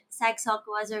PsychSoc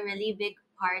was a really big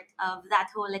part of that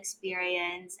whole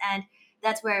experience. And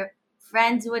that's where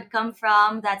friends would come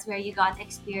from. That's where you got to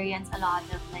experience a lot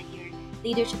of like your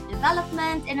leadership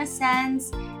development in a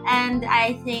sense. And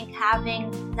I think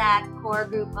having that core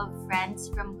group of friends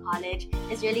from college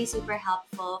is really super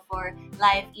helpful for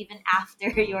life even after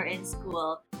you're in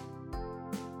school.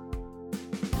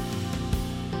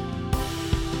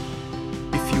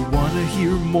 If you want to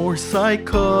hear more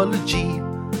psychology,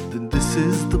 then this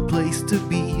is the place to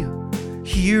be.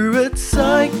 Here at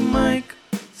Psych Mike,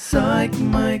 Psych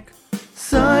Mike,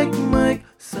 Psych Mike,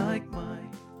 Psych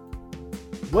Mike.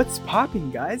 What's popping,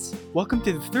 guys? Welcome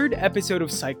to the third episode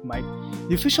of Psych Mike,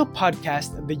 the official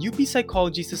podcast of the UP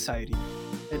Psychology Society,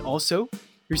 and also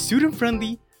your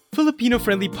student-friendly,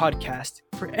 Filipino-friendly podcast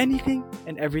for anything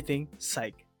and everything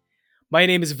psych. My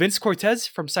name is Vince Cortez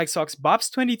from PsychSoc's VOPS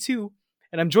 22,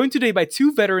 and I'm joined today by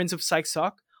two veterans of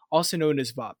PsychSoc, also known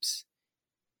as VOPS.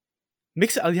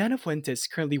 Mix Alleana Fuentes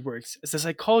currently works as a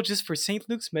psychologist for St.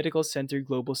 Luke's Medical Center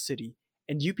Global City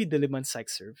and UP Diliman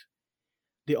PsychServe.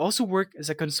 They also work as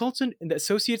a consultant in the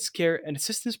Associate's Care and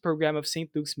Assistance Program of St.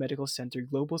 Luke's Medical Center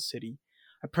Global City,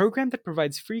 a program that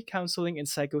provides free counseling and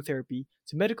psychotherapy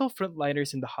to medical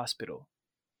frontliners in the hospital.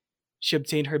 She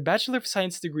obtained her Bachelor of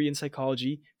Science degree in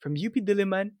Psychology from UP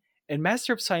Diliman and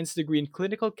Master of Science degree in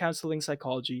Clinical Counseling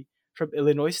Psychology from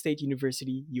Illinois State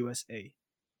University, USA.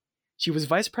 She was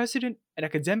Vice President and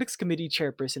Academics Committee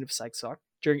Chairperson of PsychSoc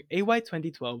during AY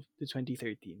 2012 to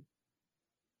 2013.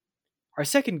 Our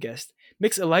second guest,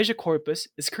 Mix Elizha Corpus,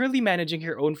 is currently managing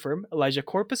her own firm, Elizha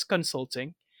Corpus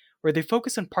Consulting, where they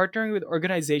focus on partnering with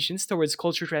organizations towards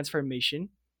culture transformation,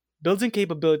 building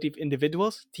capability of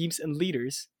individuals, teams, and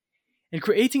leaders, and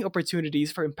creating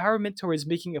opportunities for empowerment towards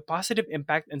making a positive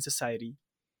impact in society.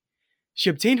 She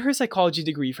obtained her psychology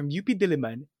degree from UP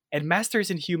Diliman and Masters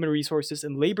in Human Resources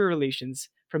and Labor Relations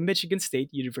from Michigan State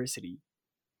University.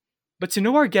 But to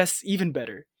know our guests even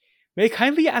better, may I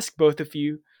kindly ask both of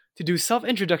you to do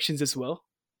self-introductions as well?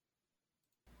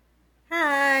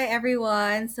 Hi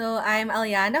everyone. So I'm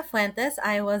Alleana Fuentes.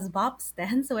 I was VOPS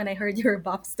 10. So when I heard you were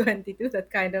VOPS 22, that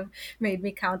kind of made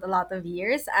me count a lot of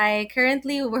years. I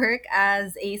currently work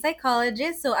as a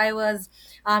psychologist. So I was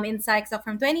in PsychSoc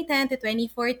from 2010 to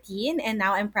 2014. And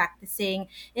now I'm practicing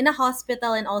in a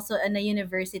hospital and also in a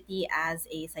university as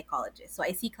a psychologist. So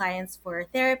I see clients for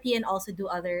therapy and also do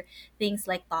other things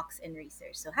like talks and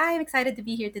research. So hi, I'm excited to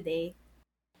be here today.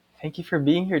 Thank you for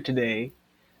being here today.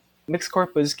 Mix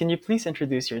Corpus, can you please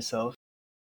introduce yourself?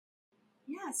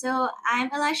 Yeah, so I'm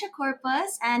Elisha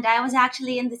Corpus, and I was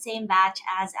actually in the same batch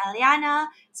as Aliana.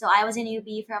 So I was in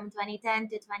UB from 2010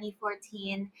 to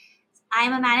 2014.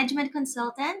 I'm a management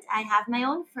consultant. I have my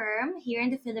own firm here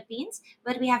in the Philippines,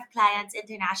 but we have clients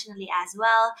internationally as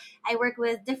well. I work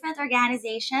with different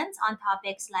organizations on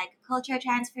topics like culture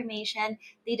transformation,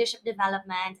 leadership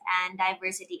development, and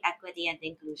diversity, equity, and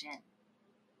inclusion.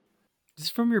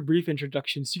 Just from your brief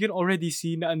introductions, you can already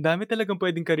see na ang dami talagang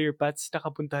pwedeng career paths na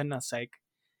kapuntahan ng psych.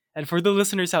 And for the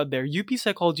listeners out there, UP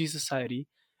Psychology Society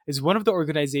is one of the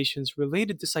organizations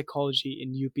related to psychology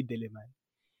in UP Diliman.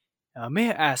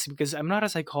 May I ask, because I'm not a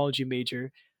psychology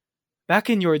major, back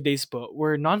in your days po,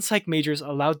 were non-psych majors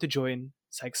allowed to join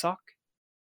PsychSoc?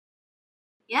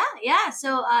 Yeah.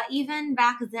 So even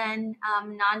back then,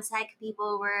 non-psych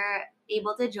people were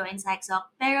able to join PsychSoc,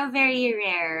 pero very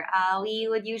rare. We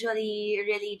would usually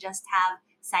really just have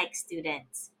psych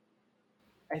students.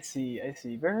 I see.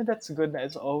 Pero that's good that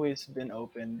it's always been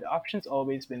open. The option's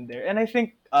always been there. And I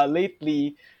think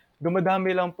lately,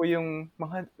 dumadami lang po yung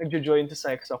mga nagjo-join to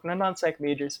PsychSoc na non-psych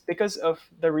majors because of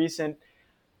the recent,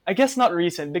 I guess not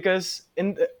recent, because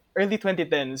in the early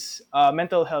 2010s,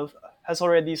 mental health has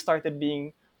already started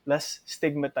being less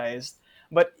stigmatized.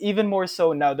 But even more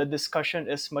so now, the discussion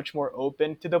is much more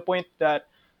open to the point that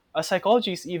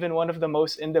psychology is even one of the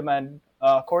most in-demand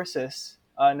courses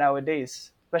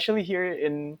nowadays, especially here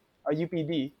in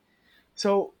UPD.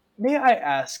 So, may I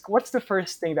ask, what's the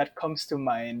first thing that comes to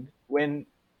mind when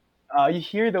you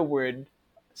hear the word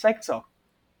psych?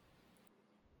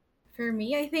 For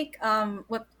me, I think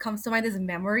what comes to mind is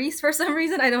memories. For some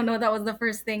reason, I don't know. That was the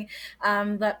first thing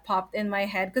that popped in my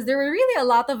head because there were really a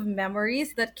lot of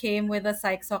memories that came with the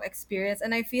psych experience,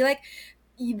 and I feel like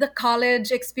the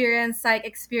college experience, psych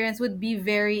experience would be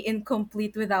very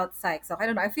incomplete without psych. So I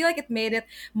don't know. I feel like it made it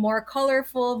more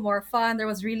colorful, more fun. There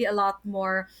was really a lot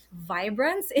more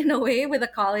vibrance in a way with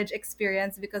the college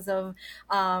experience because of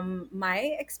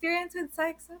my experience with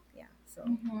psych. So yeah, so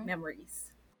Mhm. memories.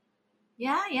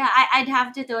 I'd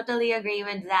have to totally agree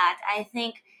with that. I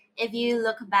think if you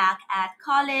look back at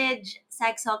college,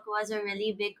 PsychSoc was a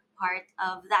really big part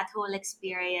of that whole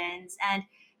experience. And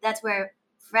that's where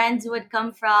friends would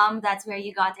come from. That's where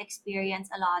you got to experience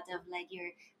a lot of like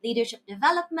your leadership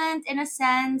development in a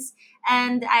sense.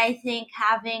 And I think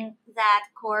having that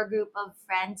core group of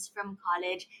friends from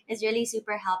college is really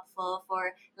super helpful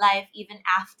for life even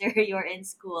after you're in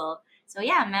school. So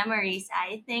yeah, memories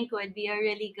I think would be a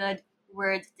really good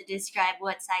word to describe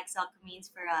what PsychSoc means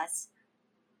for us.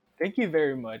 Thank you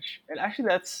very much. And actually,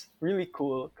 that's really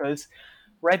cool because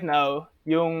right now,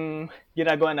 yung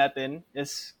ginagawa natin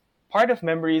is part of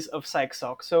Memories of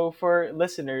PsychSoc. So for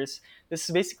listeners, this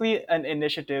is basically an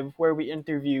initiative where we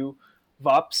interview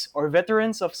VOPS or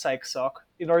Veterans of PsychSoc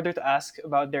in order to ask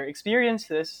about their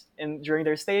experiences during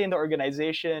their stay in the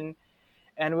organization.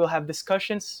 And we'll have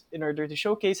discussions in order to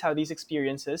showcase how these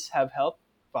experiences have helped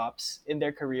VOPS in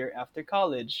their career after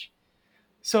college.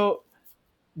 So,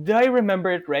 did I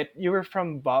remember it right? You were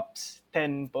from VOPS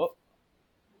 10 po?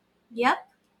 Yep.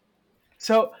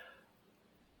 So,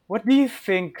 what do you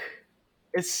think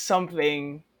is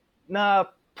something na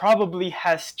probably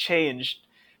has changed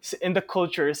in the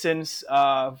culture since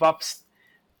VOPS,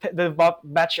 the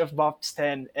batch of VOPS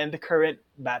 10 and the current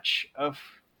batch of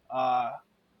uh,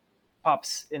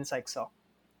 POPs in PsychSoc?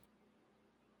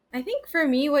 I think for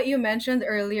me, what you mentioned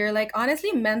earlier, like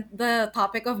honestly, meant the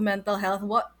topic of mental health.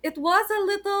 What it was a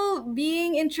little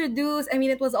being introduced. I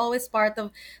mean, it was always part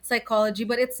of psychology,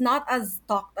 but it's not as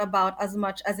talked about as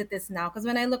much as it is now. Because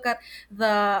when I look at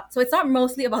so it's not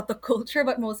mostly about the culture,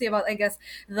 but mostly about, I guess,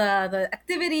 the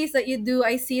activities that you do.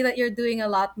 I see that you're doing a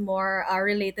lot more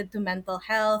related to mental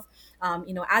health.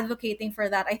 Advocating for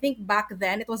that. I think back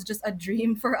then it was just a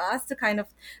dream for us to kind of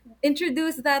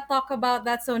introduce that, talk about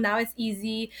that. So now it's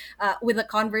easy with the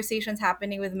conversations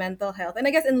happening with mental health. And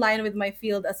I guess in line with my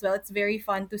field as well, it's very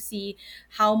fun to see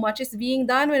how much is being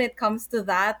done when it comes to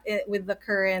that with the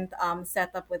current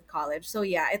setup with college. So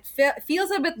yeah, it feels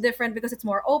a bit different because it's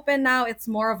more open now. It's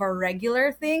more of a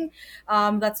regular thing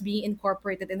that's being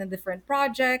incorporated in the different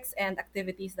projects and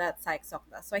activities that PsychSoc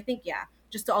does. So I think, yeah,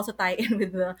 just to also tie in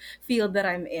with the field that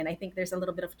I'm in, I think there's a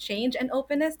little bit of change and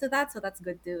openness to that. So that's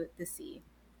good to see.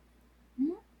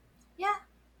 Mhm. Yeah.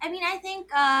 I mean, I think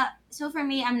so for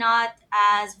me, I'm not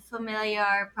as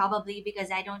familiar probably because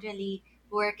I don't really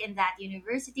work in that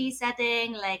university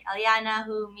setting like Aliana,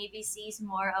 who maybe sees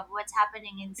more of what's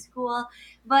happening in school.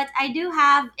 But I do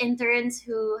have interns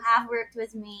who have worked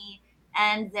with me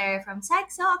and they're from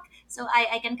PsychSoc. So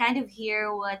I can kind of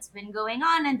hear what's been going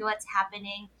on and what's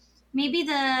happening. Maybe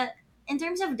in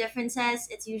terms of differences,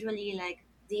 it's usually like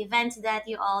the events that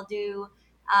you all do.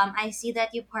 I see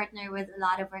that you partner with a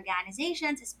lot of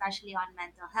organizations, especially on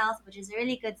mental health, which is a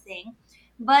really good thing.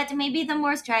 But maybe the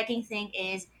more striking thing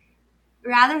is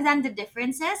rather than the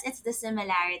differences, it's the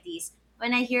similarities.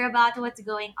 When I hear about what's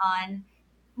going on,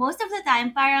 most of the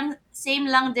time, parang same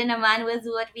lang din naman with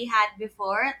what we had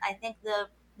before. I think the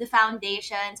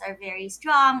foundations are very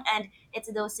strong, and it's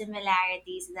those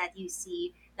similarities that you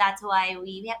see. That's why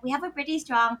we have a pretty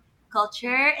strong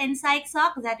culture in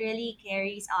PsychSoc that really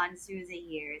carries on through the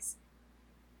years.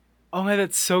 Oh my,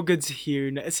 that's so good to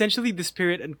hear. Essentially, the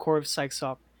spirit and core of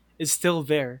PsychSoc is still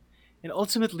there. And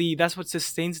ultimately, that's what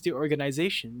sustains the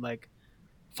organization, like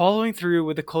following through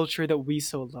with the culture that we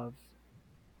so love.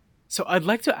 So I'd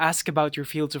like to ask about your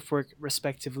fields of work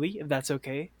respectively, if that's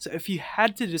okay. So if you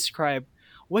had to describe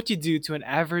what you do to an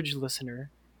average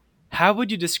listener, how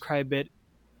would you describe it?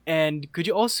 And could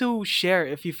you also share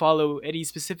if you follow any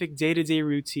specific day-to-day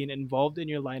routine involved in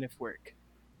your line of work?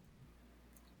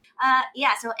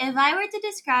 Yeah, so if I were to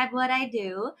describe what I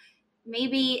do,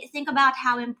 maybe think about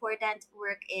how important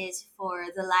work is for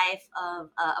the life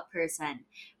of a person.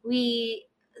 We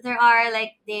There are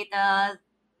like data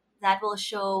that will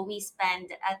show we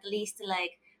spend at least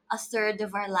like a third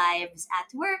of our lives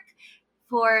at work.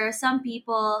 For some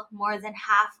people, more than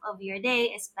half of your day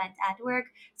is spent at work.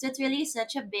 So it's really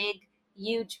such a big,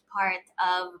 huge part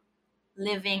of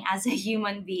living as a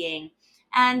human being.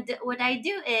 And what I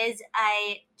do is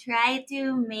I try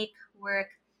to make work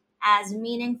as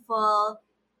meaningful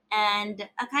and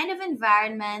a kind of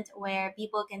environment where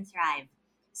people can thrive.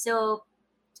 So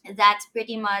that's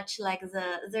pretty much like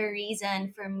the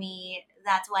reason for me.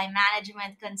 That's why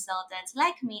management consultants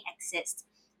like me exist.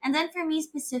 And then for me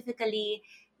specifically,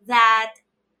 that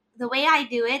the way I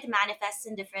do it manifests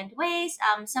in different ways.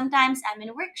 Sometimes I'm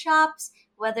in workshops,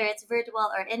 whether it's virtual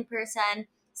or in person.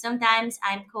 Sometimes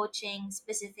I'm coaching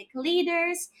specific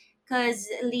leaders because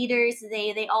leaders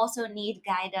they also need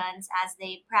guidance as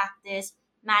they practice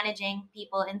managing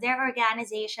people in their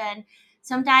organization.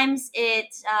 Sometimes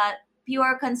it's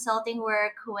pure consulting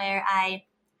work where I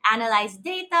analyze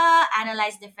data,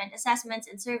 analyze different assessments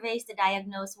and surveys to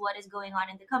diagnose what is going on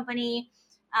in the company.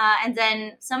 And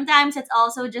then sometimes it's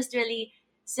also just really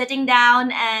sitting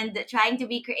down and trying to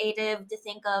be creative to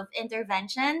think of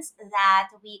interventions that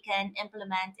we can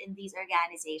implement in these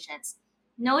organizations.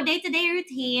 No day to day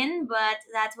routine, but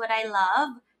that's what I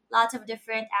love. Lots of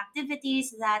different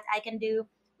activities that I can do,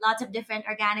 lots of different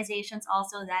organizations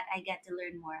also that I get to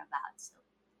learn more about. So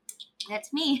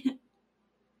that's me.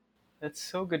 That's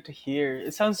so good to hear.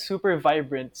 It sounds super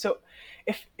vibrant. So,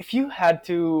 if you had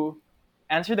to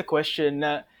answer the question,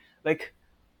 like,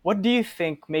 what do you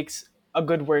think makes a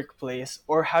good workplace,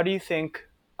 or how do you think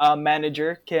a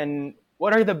manager can?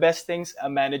 What are the best things a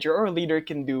manager or a leader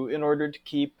can do in order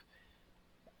to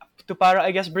para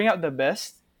I guess bring out the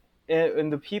best in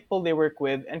the people they work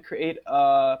with and create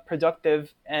a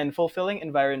productive and fulfilling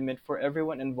environment for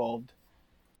everyone involved?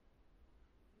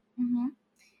 Hmm.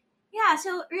 Yeah,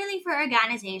 so really for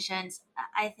organizations,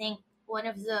 I think one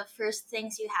of the first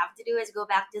things you have to do is go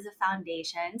back to the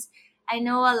foundations. I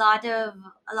know a lot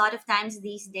of times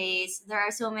these days there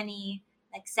are so many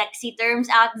like sexy terms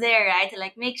out there, right?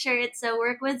 Like make sure it's a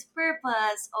work with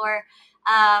purpose, or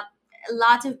uh,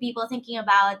 lots of people thinking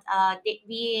about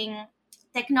being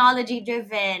technology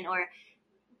driven, or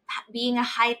being a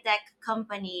high tech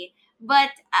company.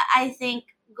 But I think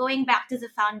going back to the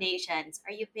foundations,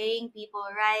 are you paying people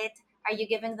right? Are you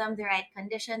giving them the right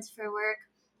conditions for work?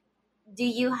 Do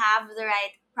you have the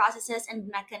right processes and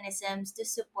mechanisms to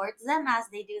support them as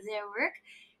they do their work?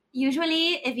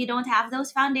 Usually, if you don't have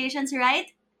those foundations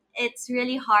right, it's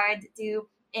really hard to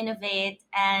innovate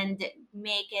and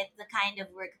make it the kind of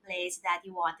workplace that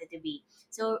you want it to be.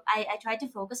 So I try to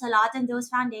focus a lot on those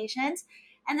foundations.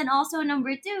 And then also,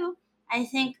 number two, I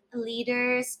think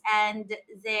leaders and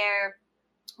their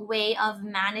way of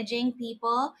managing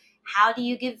people. How do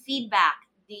you give feedback?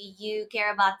 Do you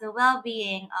care about the well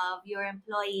being of your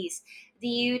employees? Do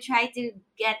you try to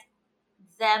get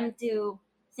them to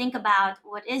think about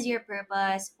what is your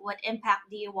purpose, what impact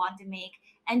do you want to make,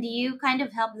 and do you kind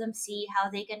of help them see how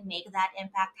they can make that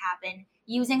impact happen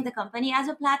using the company as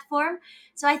a platform?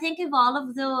 So I think if all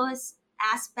of those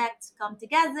aspects come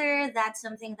together, that's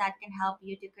something that can help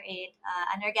you to create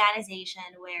an organization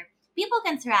where people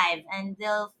can thrive and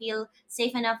they'll feel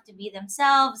safe enough to be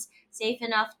themselves, safe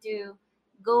enough to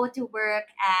go to work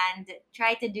and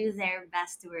try to do their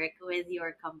best work with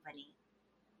your company.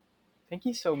 Thank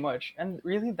you so much. And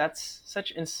really, that's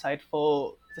such an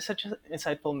insightful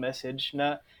message.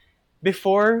 Na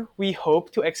before we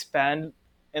hope to expand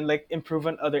and like improve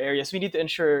on other areas, we need to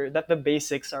ensure that the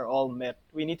basics are all met.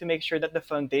 We need to make sure that the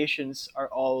foundations are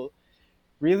all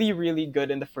really, really good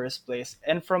in the first place.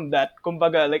 And from that,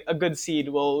 kumbaga, like a good seed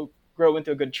will grow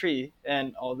into a good tree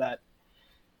and all that.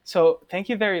 So thank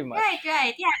you very Right, much.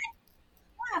 right. Yeah,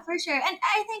 yeah, for sure. And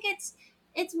I think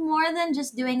it's more than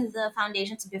just doing the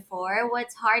foundations before.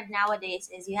 What's hard nowadays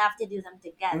is you have to do them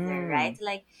together, right? Mm.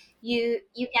 Like you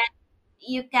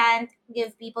can't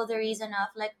give people the reason of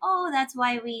like, oh, that's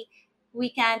why we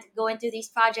can't go into these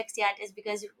projects yet, is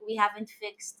because we haven't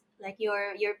fixed like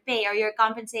your pay or your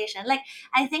compensation. Like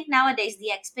I think nowadays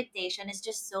the expectation is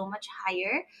just so much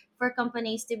higher for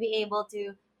companies to be able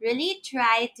to really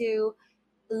try to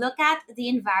look at the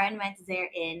environment they're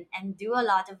in and do a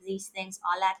lot of these things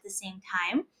all at the same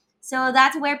time. So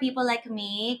that's where people like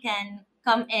me can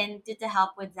come in to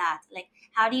help with that. Like,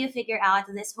 how do you figure out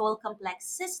this whole complex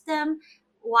system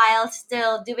while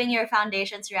still doing your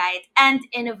foundations right and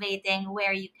innovating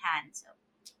where you can? So,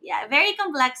 yeah, very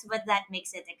complex, but that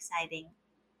makes it exciting.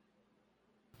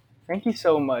 Thank you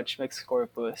so much, Mix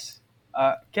Corpus.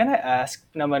 Can I ask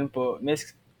naman po,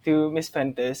 Miss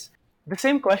Fuentes, the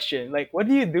same question? Like, what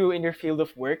do you do in your field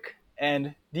of work,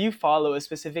 and do you follow a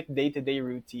specific day-to-day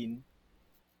routine?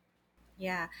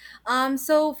 Yeah.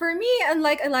 So for me,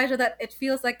 unlike Elijah, that it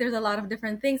feels like there's a lot of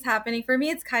different things happening. For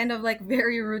me, it's kind of like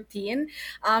very routine.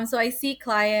 So I see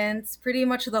clients pretty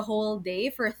much the whole day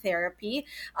for therapy.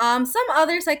 Some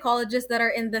other psychologists that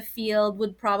are in the field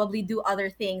would probably do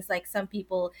other things. Like some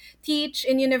people teach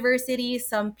in universities.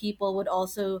 Some people would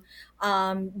also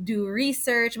do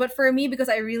research. But for me, because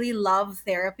I really love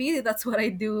therapy, that's what I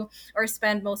do or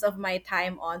spend most of my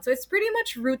time on. So it's pretty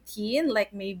much routine.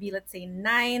 Like maybe let's say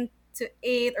 9 to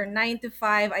 8 or 9 to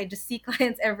 5. I just see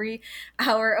clients every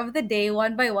hour of the day,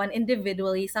 one by one,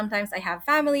 individually. Sometimes I have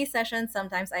family sessions,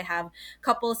 sometimes I have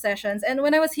couple sessions. And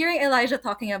when I was hearing Elijah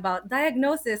talking about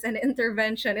diagnosis and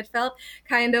intervention, it felt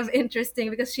kind of interesting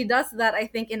because she does that, I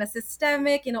think, in a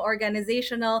systemic,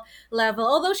 organizational level,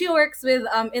 although she works with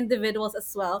individuals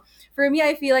as well. For me,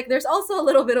 I feel like there's also a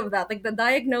little bit of that, like the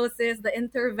diagnosis, the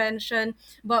intervention,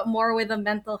 but more with the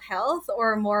mental health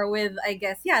or more with, I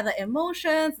guess, yeah, the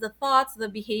emotions, the thoughts, the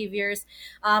behaviors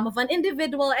of an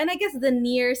individual, and I guess the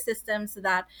near systems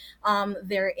that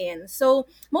they're in. So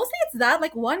mostly it's that,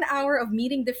 like 1 hour of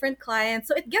meeting different clients.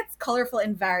 So it gets colorful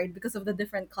and varied because of the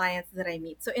different clients that I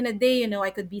meet. So in a day,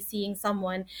 I could be seeing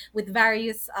someone with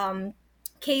various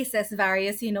cases,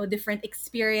 various different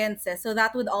experiences. So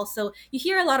that would also, you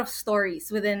hear a lot of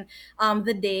stories within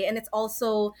the day, and it's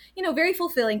also very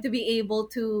fulfilling to be able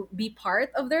to be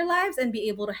part of their lives and be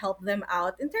able to help them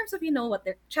out in terms of what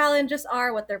their challenges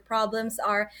are, what their problems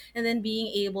are, and then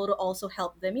being able to also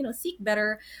help them seek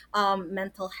better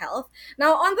mental health.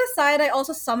 Now on the side, I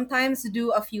also sometimes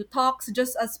do a few talks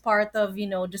just as part of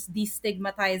just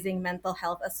destigmatizing mental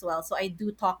health as well. So I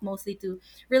do talk mostly to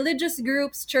religious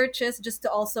groups, churches, just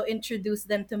to also introduce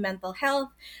them to mental health,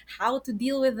 how to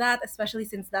deal with that, especially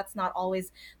since that's not always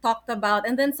talked about.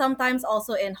 And then sometimes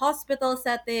also in hospital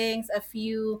settings, a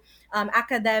few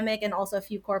academic, and also a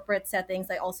few corporate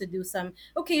settings, I also do some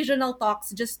occasional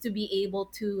talks just to be able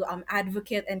to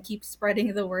advocate and keep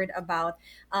spreading the word about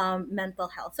mental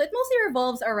health. So it mostly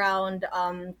revolves around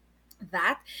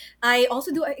that. I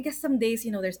also do, I guess, some days,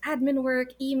 there's admin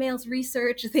work, emails,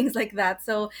 research, things like that.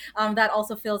 So that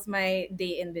also fills my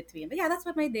day in between. But yeah, that's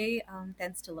what my day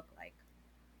tends to look like.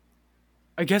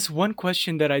 I guess one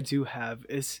question that I do have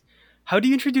is, how do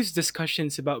you introduce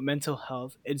discussions about mental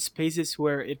health in spaces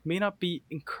where it may not be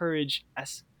encouraged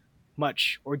as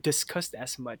much or discussed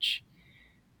as much?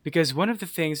 Because one of the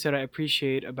things that I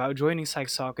appreciate about joining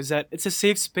PsychSoc is that it's a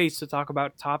safe space to talk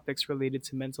about topics related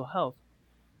to mental health.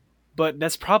 But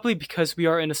that's probably because we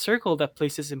are in a circle that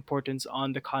places importance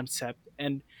on the concept,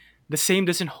 and the same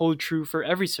doesn't hold true for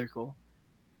every circle.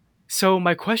 So,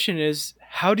 my question is,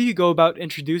 how do you go about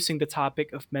introducing the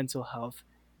topic of mental health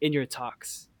in your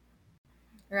talks?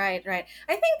 Right, right.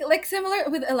 I think like similar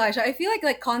with Elijah, I feel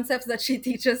like concepts that she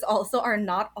teaches also are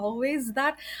not always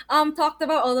that talked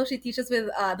about. Although she teaches with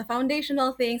the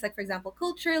foundational things, like for example,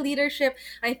 culture, leadership.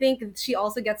 I think she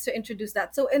also gets to introduce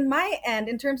that. So in my end,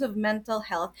 in terms of mental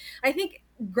health, I think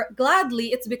gladly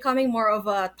it's becoming more of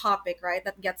a topic, right,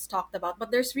 that gets talked about.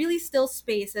 But there's really still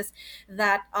spaces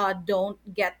that don't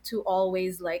get to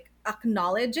always like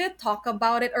acknowledge it, talk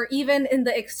about it, or even in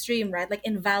the extreme, right, like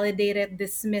invalidate it,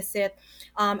 dismiss it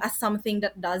as something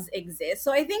that does exist.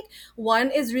 So I think one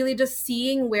is really just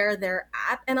seeing where they're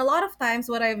at. And a lot of times,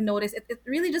 what I've noticed, it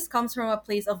really just comes from a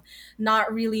place of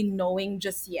not really knowing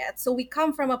just yet. So we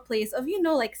come from a place of,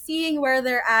 like seeing where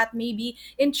they're at, maybe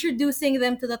introducing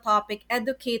them to the topic,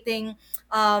 educating,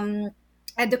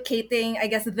 I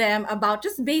guess, them about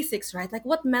just basics, right, like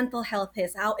what mental health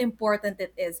is, how important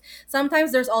it is.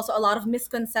 Sometimes there's also a lot of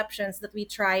misconceptions that we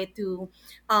try to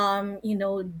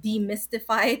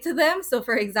demystify to them. So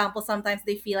for example, sometimes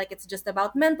they feel like it's just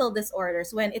about mental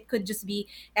disorders when it could just be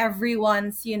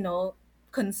everyone's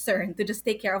concern to just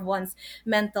take care of one's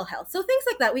mental health. So things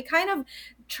like that, we kind of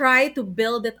try to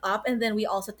build it up, and then we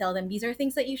also tell them these are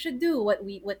things that you should do, what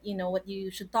you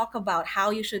should talk about, how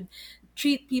you should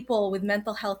treat people with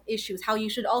mental health issues, how you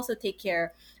should also take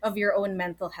care of your own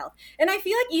mental health. And I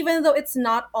feel like even though it's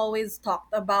not always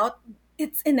talked about,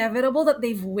 it's inevitable that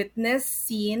they've witnessed,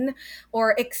 seen,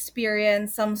 or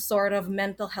experienced some sort of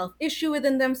mental health issue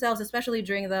within themselves, especially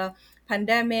during the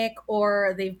pandemic,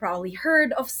 or they've probably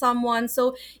heard of someone.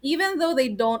 So even though they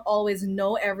don't always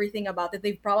know everything about it,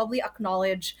 they've probably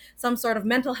acknowledged some sort of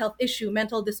mental health issue,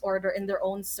 mental disorder in their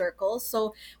own circles.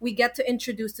 So we get to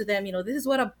introduce to them, this is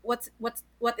what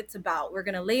it's about. We're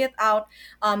gonna lay it out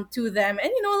to them,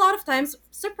 and a lot of times,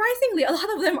 surprisingly, a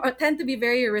lot of them tend to be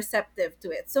very receptive to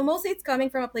it. So mostly it's coming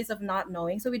from a place of not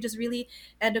knowing. So we just really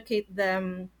educate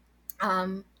them,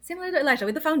 similar to Elijah,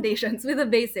 with the foundations, with the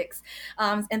basics,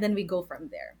 and then we go from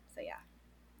there. So yeah.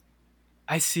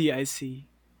 I see, I see.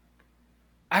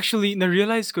 Actually,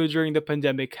 na-realize ko during the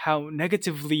pandemic how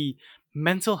negatively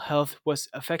mental health was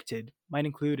affected, mine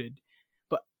included.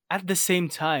 But at the same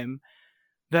time,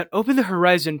 that opened the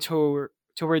horizon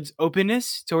towards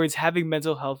openness, towards having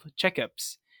mental health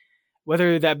checkups,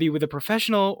 whether that be with a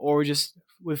professional or just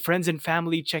with friends and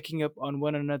family checking up on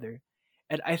one another.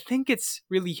 And I think it's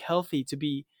really healthy to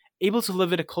be able to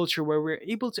live in a culture where we're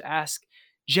able to ask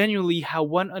genuinely how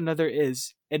one another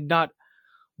is and not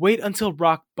wait until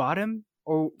rock bottom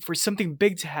or for something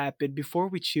big to happen before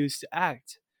we choose to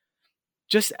act.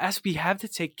 Just as we have to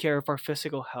take care of our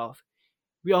physical health,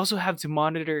 we also have to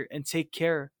monitor and take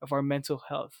care of our mental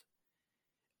health.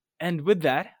 And with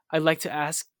that, I'd like to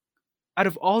ask, out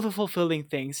of all the fulfilling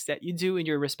things that you do in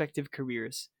your respective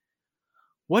careers,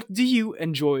 what do you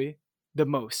enjoy the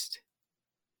most?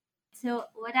 So,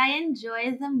 what I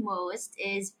enjoy the most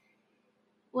is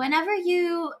whenever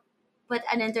you put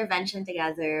an intervention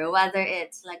together, whether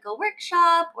it's like a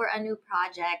workshop or a new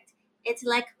project. It's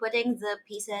like putting the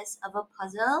pieces of a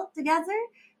puzzle together,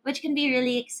 which can be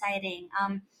really exciting.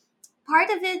 Part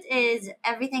of it is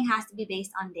everything has to be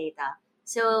based on data.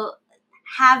 So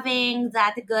having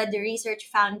that good research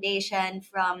foundation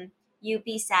from UP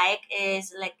Psych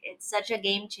is like it's such a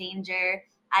game changer.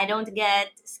 I don't get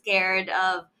scared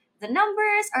of the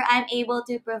numbers, or I'm able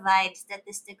to provide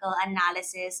statistical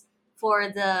analysis for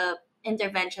the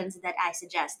interventions that I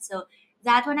suggest. So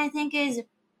that one I think is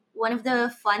one of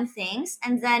the fun things.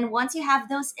 And then once you have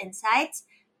those insights,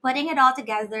 putting it all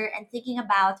together and thinking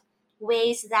about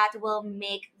ways that will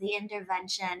make the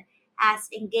intervention as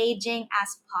engaging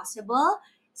as possible,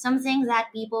 something that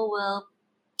people will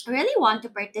really want to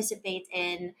participate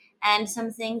in, and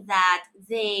something that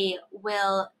they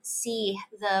will see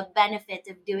the benefit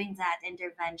of doing that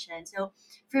intervention. So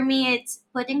for me, it's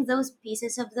putting those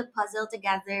pieces of the puzzle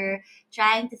together,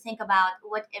 trying to think about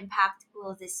what impact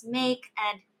will this make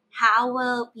and how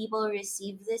will people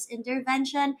receive this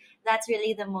intervention. That's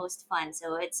really the most fun.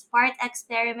 So it's part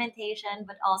experimentation,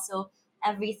 but also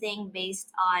everything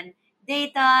based on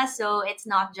data. So it's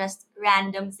not just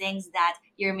random things that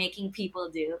you're making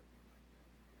people do.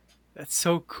 That's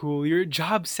so cool. Your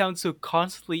job sounds so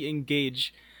constantly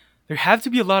engaged. There have to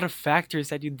be a lot of factors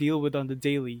that you deal with on the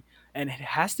daily, and it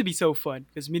has to be so fun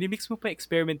because mix mo pa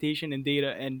experimentation and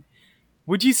data. And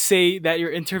would you say that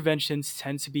your interventions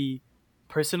tend to be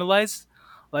personalized?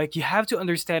 Like you have to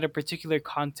understand a particular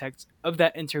context of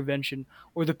that intervention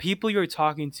or the people you're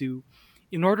talking to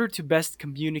in order to best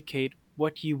communicate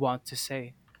what you want to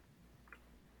say.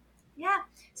 Yeah.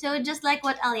 So just like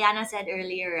what Aliana said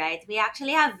earlier, right? We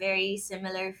actually have very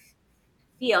similar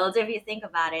fields if you think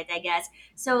about it, I guess.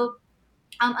 So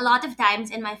a lot of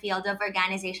times in my field of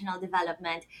organizational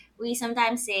development, we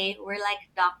sometimes say we're like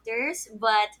doctors,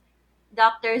 but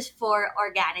doctors for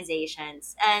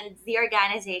organizations. And the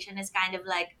organization is kind of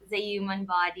like the human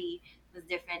body with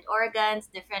different organs,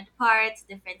 different parts,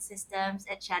 different systems,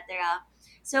 etc.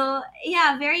 So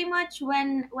yeah, very much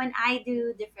when I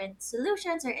do different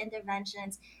solutions or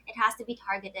interventions, it has to be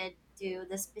targeted to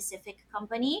the specific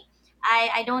company.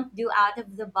 I don't do out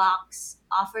of the box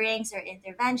offerings or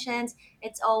interventions.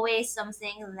 It's always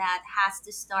something that has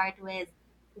to start with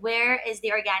where is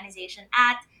the organization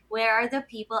at, where are the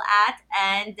people at,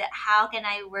 and how can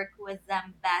I work with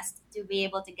them best to be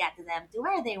able to get them to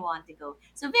where they want to go.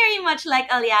 So very much like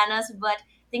Aliana's, but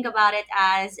think about it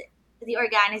as the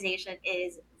organization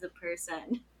is the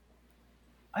person.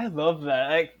 I love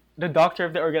that. Like the doctor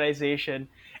of the organization.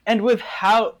 And with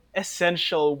how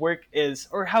essential work is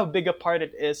or how big a part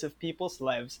it is of people's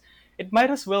lives, it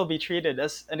might as well be treated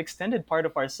as an extended part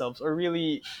of ourselves or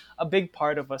really a big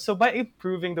part of us. So by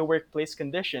improving the workplace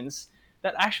conditions,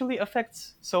 that actually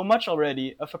affects so much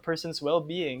already of a person's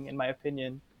well-being in my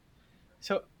opinion.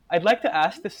 So I'd like to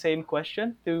ask the same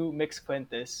question to Mix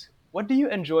Quintus. What do you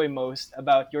enjoy most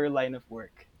about your line of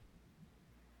work?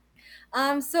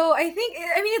 So I think,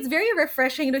 I mean, it's very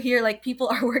refreshing to hear like people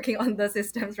are working on the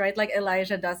systems, right? Like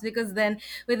Elijah does, because then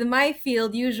with my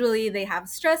field, usually they have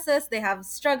stresses, they have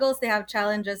struggles, they have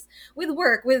challenges with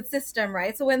work, with system,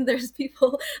 right? So when there's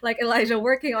people like Elijah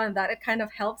working on that, it kind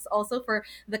of helps also for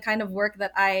the kind of work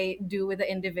that I do with the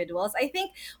individuals. I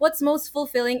think what's most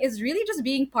fulfilling is really just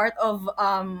being part of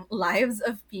lives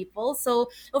of people. So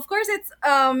of course, it's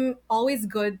always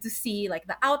good to see like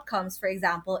the outcomes. For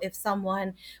example, if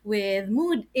someone with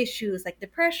mood issues like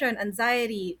depression,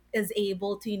 anxiety is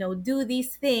able to, do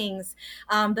these things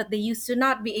that they used to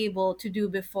not be able to do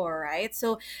before, right?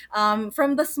 So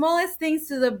from the smallest things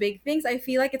to the big things, I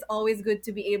feel like it's always good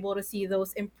to be able to see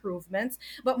those improvements.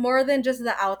 But more than just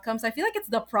the outcomes, I feel like it's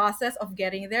the process of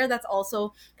getting there that's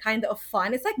also kind of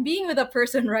fun. It's like being with a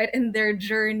person, right, in their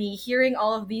journey, hearing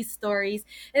all of these stories.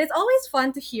 And it's always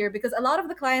fun to hear because a lot of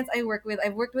the clients I work with,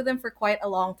 I've worked with them for quite a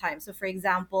long time. So for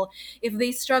example, if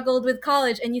they struggled with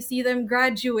college and you see them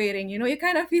graduating, you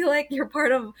kind of feel like you're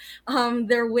part of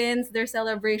their wins, their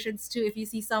celebrations too. If you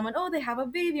see someone, oh, they have a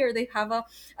baby, or they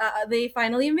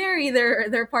finally marry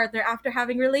their partner after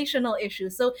having relational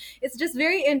issues. So it's just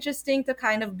very interesting to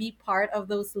kind of be part of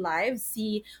those lives,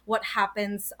 see what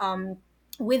happens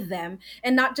with them,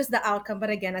 and not just the outcome,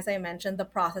 but again, as I mentioned, the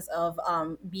process of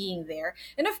being there,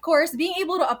 and of course being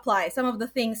able to apply some of the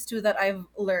things too that I've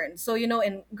learned. So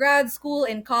in grad school,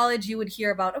 in college, you would hear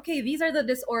about, okay, these are the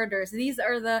disorders, these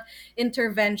are the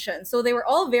interventions. So they were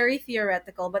all very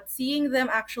theoretical, but seeing them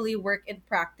actually work in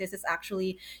practice is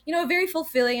actually a very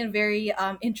fulfilling and very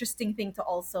interesting thing to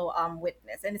also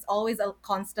witness. And it's always a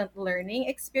constant learning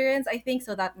experience, I think,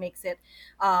 so that makes it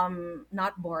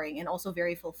not boring and also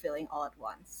very fulfilling all at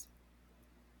once.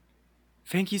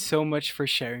 Thank you so much for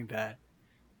sharing that.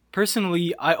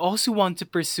 Personally, I also want to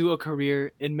pursue a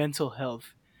career in mental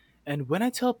health. And when I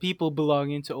tell people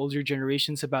belonging to older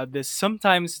generations about this,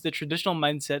 sometimes the traditional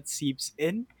mindset seeps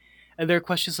in, and there are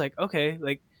questions like, okay,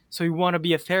 like, so you want to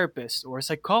be a therapist or a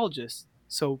psychologist.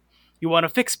 So you want to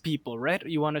fix people, right?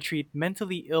 You want to treat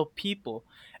mentally ill people.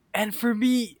 And for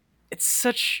me, it's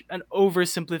such an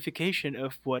oversimplification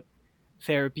of what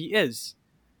therapy is.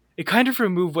 It kind of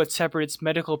removed what separates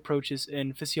medical approaches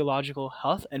in physiological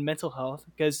health and mental health,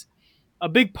 because a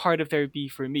big part of therapy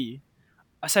for me,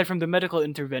 aside from the medical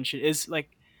intervention, is like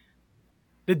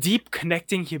the deep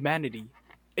connecting humanity.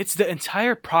 It's the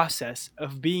entire process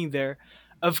of being there,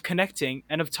 of connecting,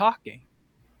 and of talking.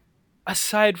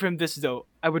 Aside from this, though,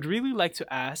 I would really like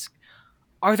to ask,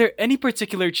 are there any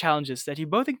particular challenges that you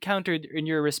both encountered in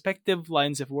your respective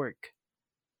lines of work?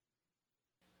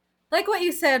 Like what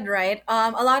you said, right?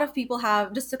 A lot of people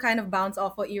have, just to kind of bounce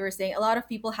off what you were saying, a lot of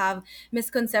people have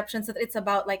misconceptions that it's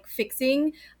about like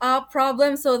fixing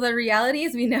problems. So the reality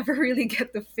is we never really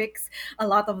get to fix a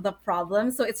lot of the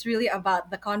problems. So it's really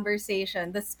about the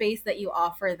conversation, the space that you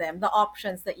offer them, the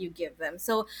options that you give them.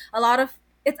 So a lot of,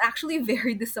 it's actually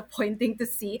very disappointing to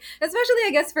see, especially I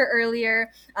guess for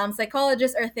earlier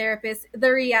psychologists or therapists.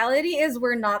 The reality is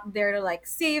we're not there to like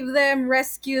save them,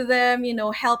 rescue them,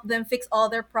 help them fix all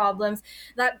their problems.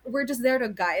 That we're just there to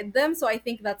guide them. So I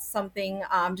think that's something,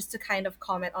 just to kind of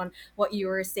comment on what you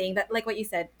were saying, that like what you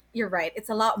said, you're right. It's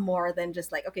a lot more than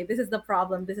just like, okay, this is the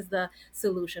problem, this is the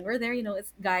solution. We're there,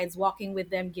 it's guides, walking with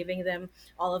them, giving them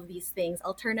all of these things,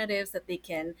 alternatives that they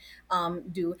can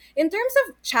do. In terms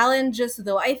of challenges,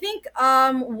 though, I think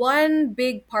one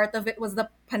big part of it was the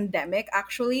pandemic,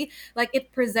 actually. Like,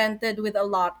 it presented with a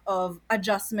lot of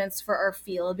adjustments for our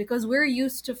field because we're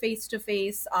used to face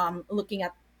looking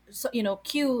at, so,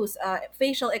 cues,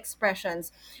 facial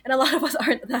expressions, and a lot of us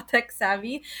aren't that tech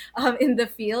savvy in the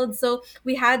field. So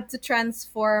we had to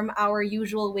transform our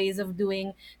usual ways of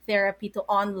doing therapy to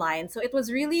online. So it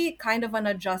was really kind of an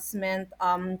adjustment.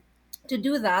 To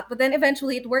do that, but then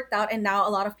eventually it worked out, and now a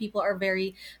lot of people are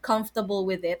very comfortable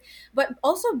with it. But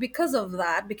also because of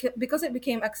that, because it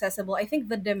became accessible, I think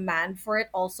the demand for it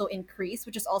also increased,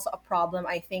 which is also a problem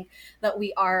I think that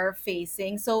we are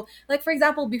facing. So like, for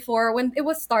example, before when it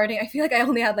was starting, I feel like I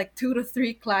only had like 2 to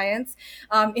 3 clients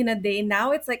in a day.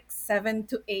 Now it's like 7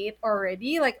 to 8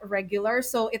 already, like regular.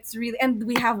 So it's really, and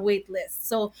we have wait lists.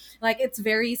 So like, it's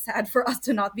very sad for us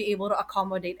to not be able to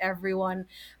accommodate everyone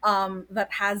that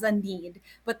has a need.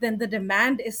 But then the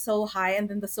demand is so high, and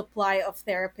then the supply of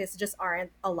therapists just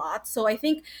aren't a lot. So I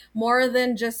think more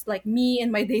than just like me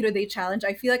and my day-to-day challenge,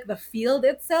 I feel like the field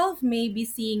itself may be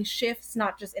seeing shifts,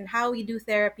 not just in how we do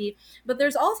therapy, but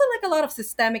there's also like a lot of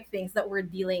systemic things that we're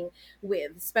dealing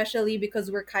with, especially because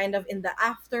we're kind of in the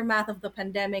aftermath of the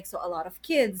pandemic. So a lot of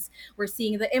kids, we're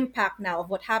seeing the impact now of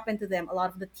what happened to them, a lot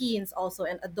of the teens also,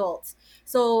 and adults.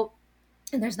 So,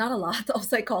 and there's not a lot of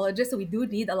psychologists, so we do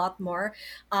need a lot more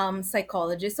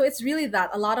psychologists. So it's really that,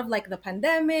 a lot of like the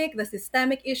pandemic, the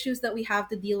systemic issues that we have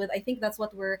to deal with. I think that's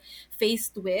what we're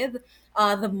faced with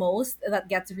the most, that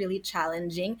gets really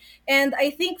challenging. And I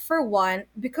think for one,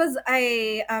 because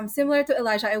I similar to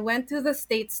Elijah, I went to the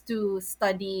States to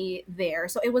study there,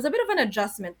 so it was a bit of an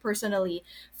adjustment personally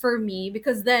for me,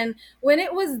 because then when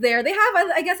it was there, they have,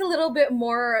 I guess, a little bit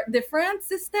more different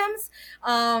systems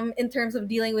in terms of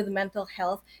dealing with mental health.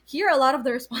 Here, a lot of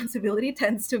the responsibility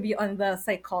tends to be on the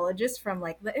psychologist, from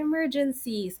like the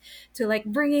emergencies to like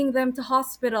bringing them to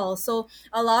hospital. So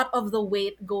a lot of the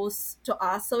weight goes to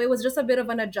us. So it was just a bit of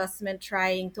an adjustment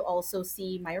trying to also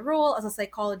see my role as a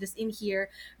psychologist in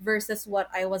here versus what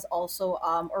I was also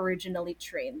originally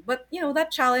trained. But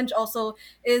that challenge also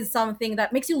is something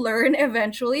that makes you learn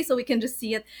eventually. So we can just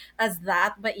see it as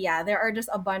that. But yeah, there are just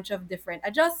a bunch of different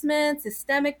adjustments,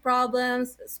 systemic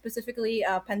problems, specifically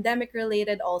pandemic related,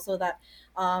 also, that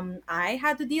I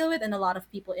had to deal with, and a lot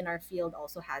of people in our field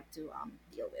also had to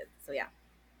deal with. So yeah.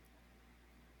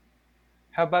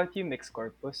 How about you, Mix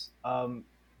Corpus?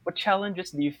 What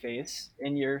challenges do you face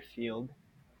in your field,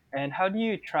 and how do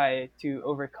you try to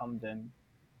overcome them?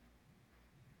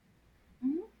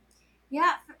 Mhm.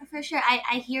 Yeah, for sure.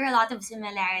 I hear a lot of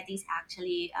similarities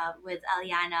actually with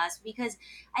Aliana's, because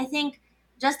I think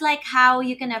just like how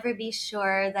you can never be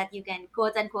sure that you can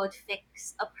quote unquote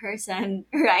fix a person,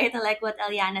 right? Like what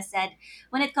Aliana said,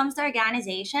 when it comes to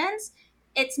organizations,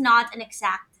 it's not an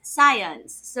exact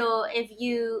science. So if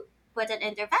you put an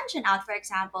intervention out, for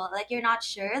example, like you're not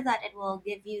sure that it will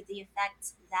give you the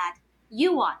effects that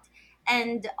you want.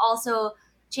 And also,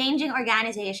 changing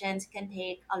organizations can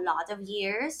take a lot of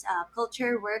years.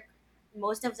 Culture work,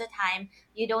 most of the time,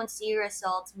 you don't see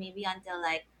results maybe until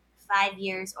like 5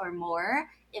 years or more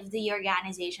if the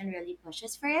organization really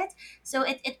pushes for it. So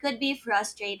it could be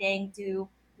frustrating to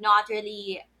not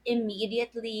really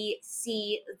immediately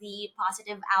see the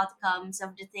positive outcomes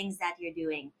of the things that you're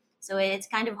doing. So it's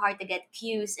kind of hard to get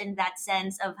cues in that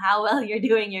sense of how well you're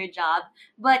doing your job.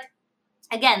 But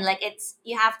again, like, it's,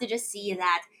 you have to just see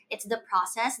that it's the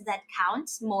process that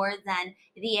counts more than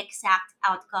the exact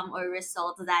outcome or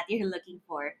result that you're looking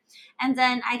for. And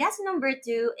then I guess number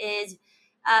two is,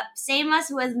 same as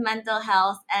with mental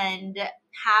health and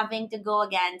having to go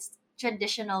against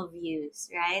traditional views,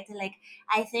 right? Like,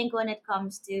 I think when it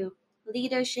comes to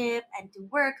leadership and to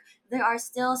work, there are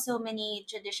still so many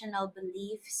traditional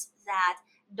beliefs that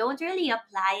don't really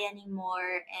apply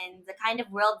anymore in the kind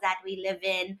of world that we live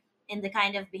in the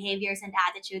kind of behaviors and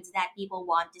attitudes that people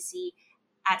want to see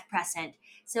at present.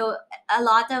 So a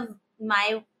lot of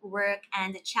my work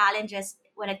and the challenges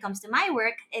when it comes to my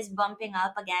work is bumping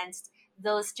up against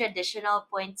those traditional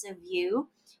points of view.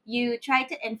 You try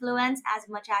to influence as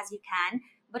much as you can,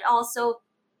 but also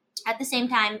at the same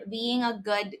time, being a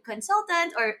good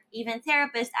consultant or even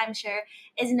therapist, I'm sure,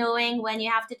 is knowing when you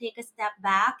have to take a step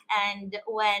back and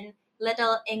when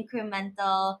little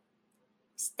incremental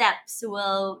steps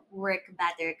will work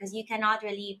better, because you cannot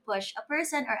really push a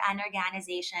person or an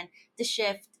organization to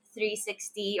shift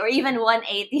 360 or even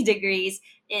 180 degrees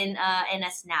in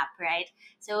a snap, right?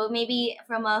 So maybe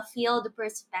from a field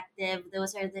perspective,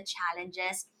 those are the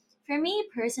challenges. For me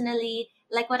personally,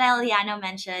 like what Eliano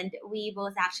mentioned, we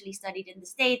both actually studied in the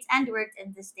States and worked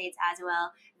in the States as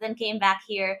well, then came back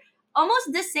here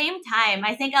almost the same time.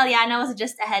 I think Eliana was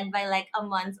just ahead by like a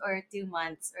month or 2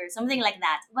 months or something like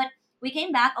that. But we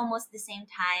came back almost the same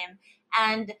time.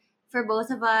 And for both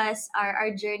of us,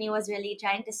 our journey was really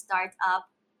trying to start up.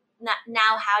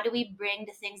 Now, how do we bring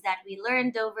the things that we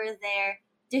learned over there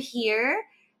to here?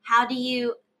 How do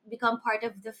you become part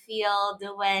of the field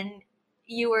when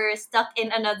you were stuck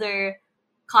in another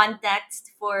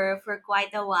context for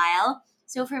quite a while?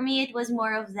 So for me, it was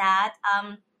more of that.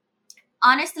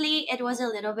 Honestly, it was a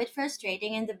little bit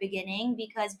frustrating in the beginning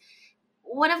because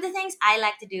one of the things I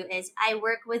like to do is I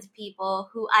work with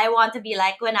people who I want to be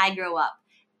like when I grow up.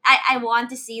 I want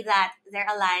to see that they're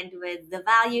aligned with the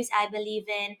values I believe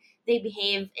in. They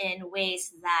behave in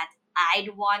ways that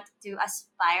I'd want to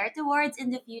aspire towards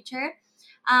in the future.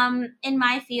 In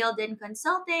my field in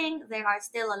consulting, there are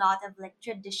still a lot of like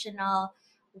traditional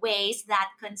ways that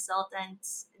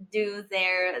consultants do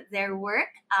their work.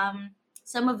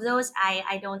 Some of those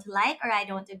I don't like or I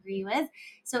don't agree with.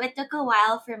 So it took a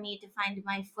while for me to find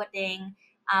my footing,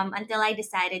 until I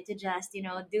decided to just,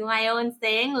 do my own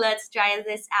thing. Let's try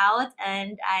this out.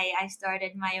 And I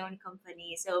started my own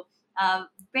company. So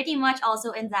pretty much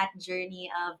also in that journey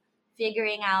of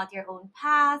figuring out your own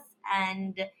path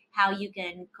and how you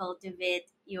can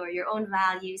cultivate your own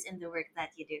values in the work that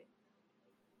you do.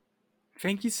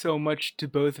 Thank you so much to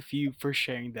both of you for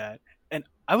sharing that. And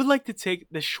I would like to take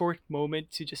this short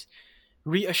moment to just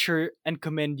reassure and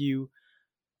commend you.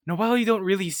 Now, while you don't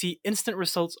really see instant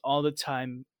results all the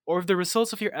time, or if the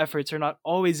results of your efforts are not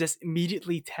always as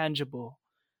immediately tangible,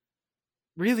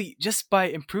 really, just by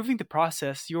improving the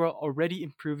process, you are already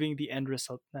improving the end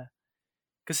result.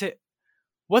 Because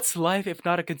what's life if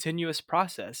not a continuous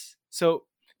process? So,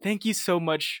 thank you so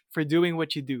much for doing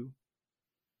what you do.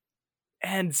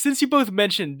 And since you both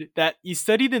mentioned that you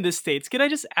studied in the States, can I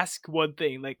just ask one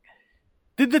thing? Like,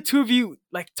 did the two of you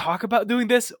like talk about doing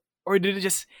this, or did it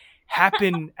just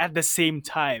happen at the same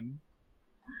time?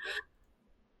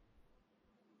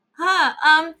 Huh.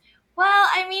 Well,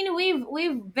 I mean,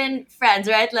 we've been friends,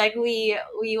 right? Like we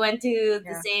went to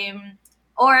the Yeah. same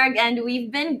org, and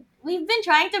we've been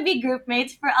trying to be group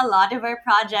mates for a lot of our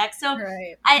projects. So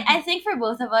Right. I think for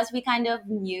both of us, we kind of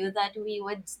knew that we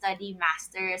would study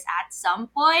masters at some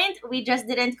point. We just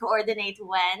didn't coordinate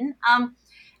when.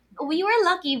 We were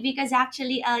lucky because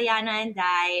actually Eliana and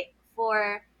I,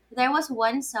 for there was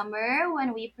one summer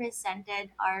when we presented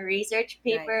our research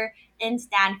Right. paper in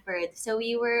Stanford. So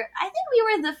I think we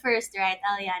were the first, right,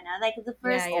 Eliana? Like the Yeah,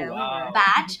 first Oh, yeah, we were. wow.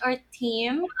 batch or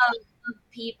team of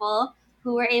people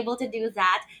who were able to do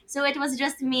that. So it was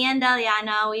just me and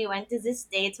Eliana. We went to the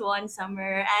States one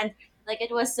summer, and like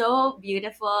it was so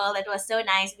beautiful. It was so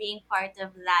nice being part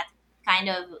of that kind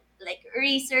of like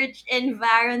research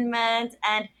environment.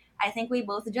 And I think we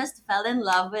both just fell in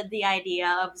love with the idea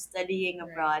of studying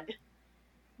Right. abroad.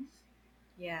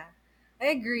 Yeah. I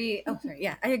agree. Oh, sorry.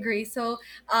 Yeah, I agree. So,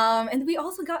 and we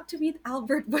also got to meet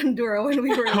Albert Bandura when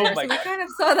we were Oh there. my So we god. kind of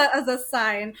saw that as a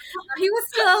sign. He was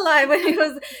still alive when he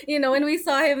was, when we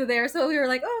saw him there. So we were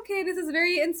like, oh, okay, this is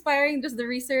very inspiring. Just the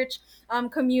research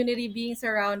community being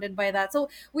surrounded by that. So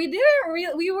we didn't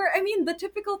really, we were, I mean, the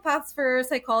typical paths for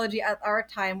psychology at our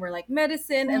time were like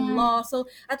medicine and law. Mm, So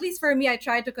at least for me, I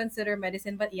tried to consider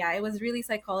medicine, but yeah, it was really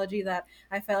psychology that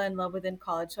I fell in love with in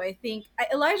college. So I think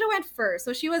Elijah went first.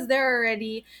 So she was there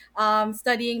already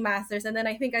studying masters. And then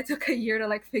I think I took a year to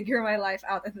like figure my life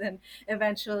out. And then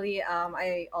eventually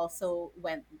I also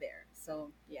went there.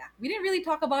 So yeah, we didn't really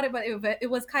talk about it, but it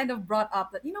was kind of brought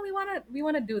up that, we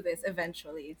want to do this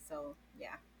eventually. So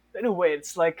yeah. In a way,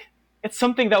 it's like it's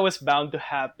something that was bound to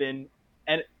happen,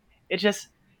 and it just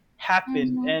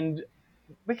happened. mhm. And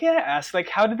we gotta ask, like,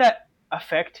 how did that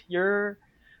affect your,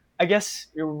 I guess,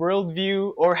 your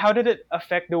worldview, or how did it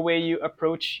affect the way you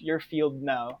approach your field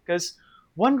now? Because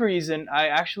one reason I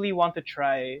actually want to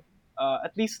try,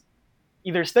 at least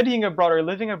either studying abroad or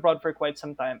living abroad for quite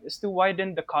some time, is to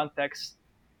widen the context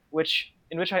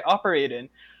in which I operate in.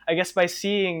 I guess by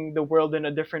seeing the world in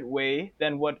a different way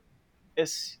than what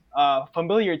is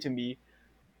familiar to me,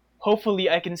 hopefully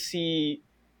I can see,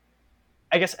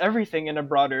 I guess, everything in a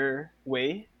broader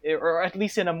way, or at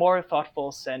least in a more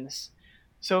thoughtful sense.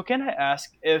 So, can I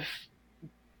ask if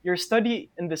your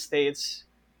study in the States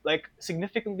like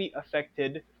significantly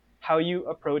affected how you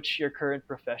approach your current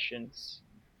professions?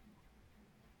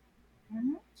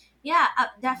 Mhm. Yeah,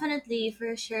 definitely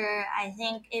for sure. I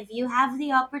think if you have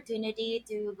the opportunity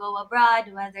to go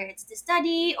abroad, whether it's to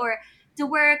study or to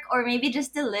work or maybe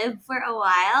just to live for a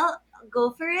while,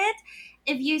 go for it.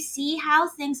 If you see how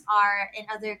things are in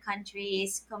other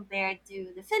countries compared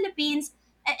to the Philippines,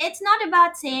 it's not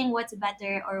about saying what's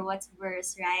better or what's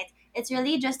worse, right? It's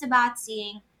really just about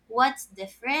seeing what's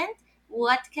different.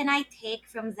 What can I take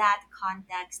from that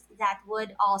context that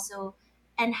would also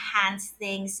enhance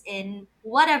things in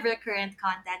whatever current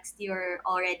context you're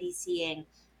already seeing.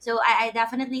 So I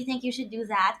definitely think you should do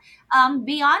that.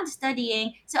 Beyond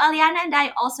studying, so Aliana and I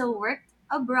also worked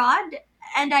abroad,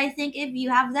 and I think if you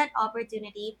have that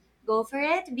opportunity, go for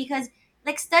it because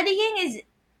like studying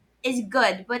is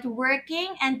good, but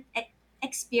working and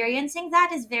experiencing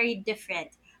that is very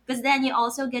different because then you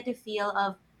also get a feel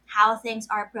of how things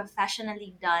are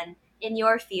professionally done in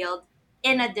your field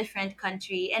in a different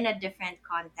country in a different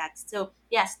context. So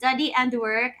yeah, study and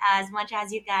work as much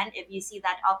as you can if you see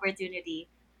that opportunity.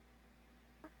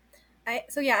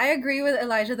 So yeah, I agree with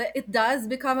Elijah that it does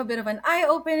become a bit of an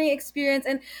eye-opening experience,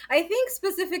 and I think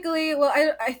specifically, well,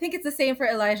 I think it's the same for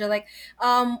Elijah. Like,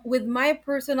 with my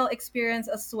personal experience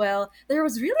as well, there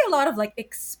was really a lot of like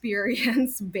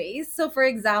experience based. So, for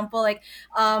example, like,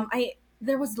 I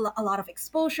there was a lot of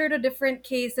exposure to different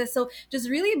cases. So just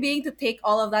really being to take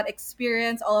all of that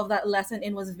experience, all of that lesson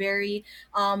in was very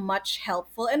much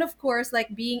helpful. And of course,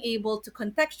 like being able to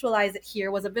contextualize it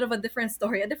here was a bit of a different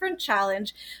story, a different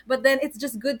challenge, but then it's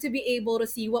just good to be able to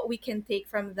see what we can take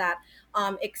from that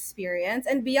experience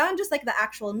and beyond just like the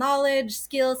actual knowledge,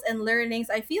 skills, and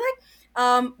learnings. I feel like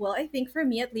well, I think for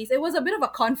me at least, it was a bit of a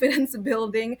confidence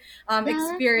building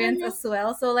experience Mm-hmm. as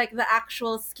well. So, like the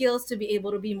actual skills to be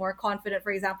able to be more confident,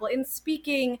 for example, in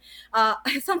speaking,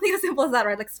 something as simple as that,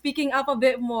 right? Like speaking up a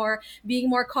bit more, being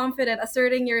more confident,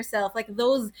 asserting yourself, like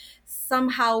those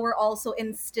somehow were also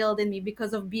instilled in me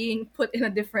because of being put in a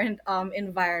different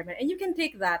environment. And you can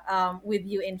take that with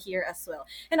you in here as well.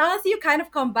 And honestly, you kind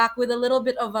of come back with a little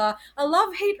bit of a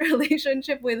love hate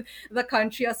relationship with the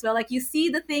country as well. Like you see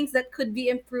the things that could be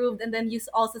improved, and then you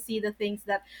also see the things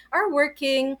that are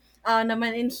working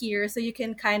naman in here. So you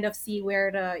can kind of see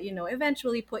where to,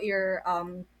 eventually put your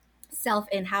self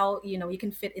in, how you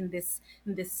can fit in this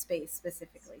space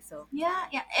specifically. So Yeah,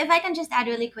 yeah. If I can just add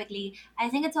really quickly, I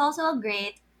think it's also a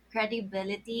great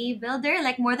credibility builder,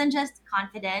 like more than just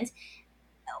confidence.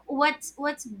 What's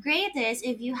great is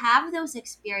if you have those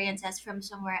experiences from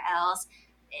somewhere else,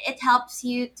 it helps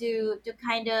you to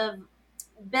kind of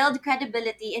build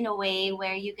credibility in a way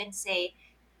where you can say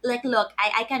like look,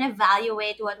 I can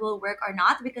evaluate what will work or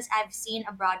not because I've seen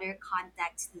a broader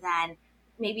context than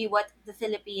maybe what the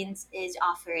Philippines is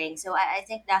offering. So I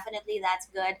think definitely that's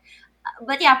good.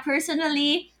 But yeah,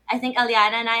 personally, I think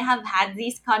Aliana and I have had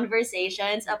these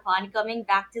conversations upon coming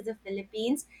back to the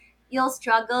Philippines. You'll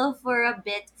struggle for a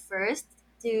bit first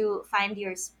to find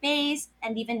your space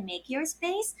and even make your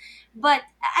space. But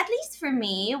at least for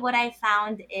me, what I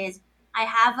found is I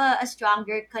have a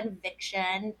stronger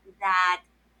conviction that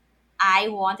I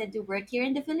wanted to work here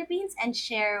in the Philippines and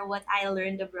share what I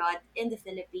learned abroad in the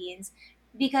Philippines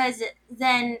because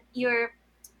then you're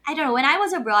I don't know, when I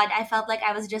was abroad, I felt like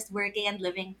I was just working and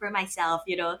living for myself,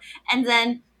 And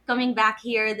then coming back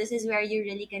here, this is where you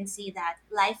really can see that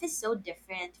life is so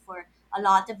different for a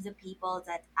lot of the people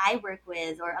that I work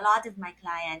with or a lot of my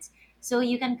clients. So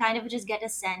you can kind of just get a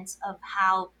sense of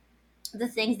how the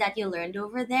things that you learned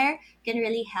over there can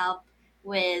really help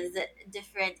with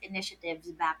different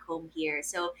initiatives back home here.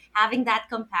 So having that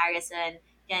comparison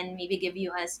can maybe give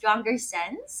you a stronger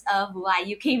sense of why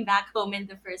you came back home in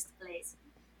the first place.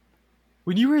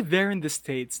 When you were there in the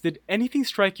States, did anything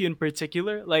strike you in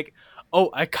particular? Like, oh,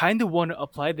 I kind of want to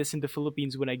apply this in the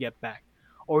Philippines when I get back.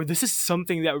 Or this is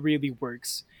something that really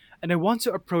works. And I want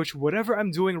to approach whatever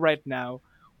I'm doing right now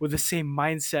with the same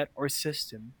mindset or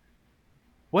system.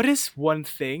 What is one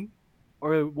thing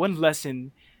or one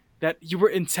lesson that you were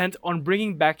intent on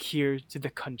bringing back here to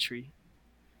the country?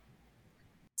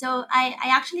 So I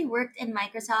actually worked in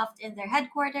Microsoft in their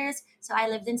headquarters. So I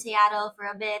lived in Seattle for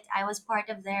a bit. I was part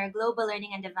of their global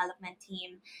learning and development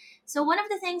team. So one of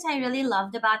the things I really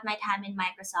loved about my time in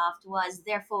Microsoft was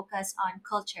their focus on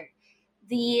culture.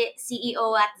 The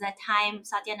CEO at the time,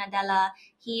 Satya Nadella,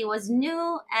 he was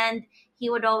new and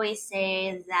he would always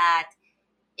say that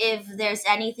if there's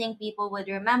anything people would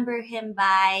remember him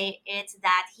by, it's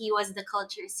that he was the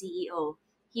culture CEO.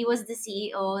 He was the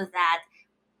CEO that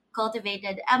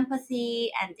cultivated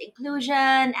empathy and inclusion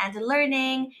and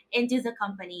learning into the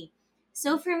company.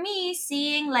 So for me,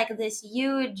 seeing like this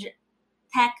huge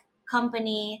tech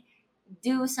company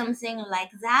do something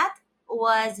like that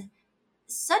was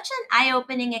such an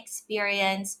eye-opening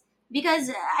experience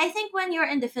because I think when you're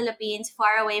in the Philippines,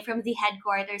 far away from the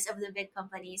headquarters of the big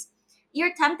companies,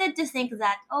 you're tempted to think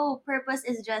that, oh, purpose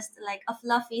is just like a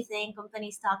fluffy thing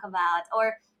companies talk about.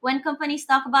 Or when companies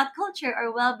talk about culture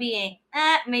or well-being,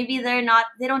 maybe they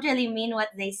don't really mean what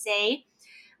they say.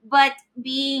 But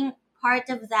being part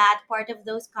of that, part of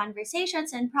those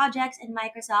conversations and projects in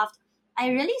Microsoft, I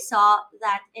really saw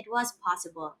that it was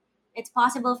possible. It's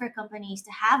possible for companies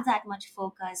to have that much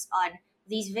focus on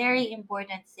these very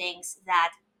important things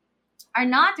that are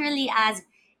not really as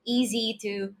easy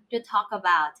to talk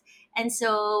about. And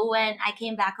so when I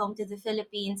came back home to the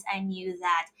Philippines, I knew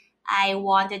that I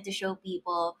wanted to show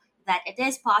people that it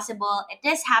is possible, it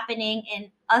is happening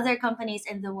in other companies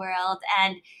in the world,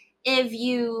 and if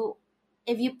you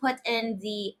put in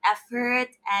the effort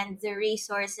and the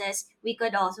resources, we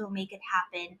could also make it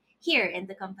happen here in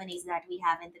the companies that we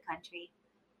have in the country.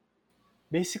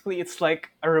 Basically, it's like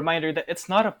a reminder that it's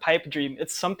not a pipe dream,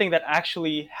 it's something that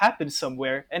actually happened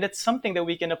somewhere, and it's something that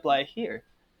we can apply here.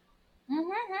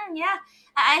 Yeah,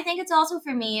 I think it's also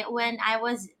for me when I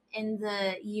was in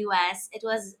the US, it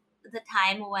was the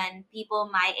time when people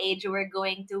my age were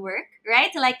going to work,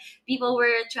 right? Like people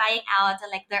were trying out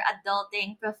like their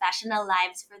adulting professional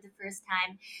lives for the first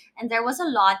time. And there was a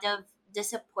lot of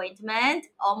disappointment,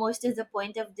 almost to the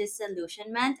point of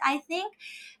disillusionment, I think.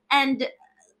 And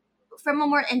from a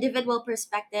more individual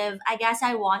perspective, I guess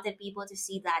I wanted people to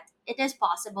see that it is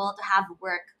possible to have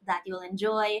work that you'll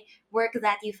enjoy, work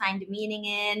that you find meaning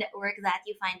in, work that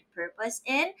you find purpose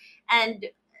in, and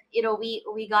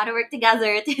we got to work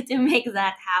together to make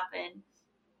that happen.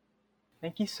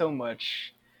 Thank you so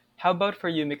much. How about for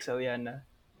you, Mix Eliana?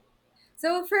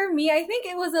 So for me, I think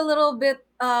it was a little bit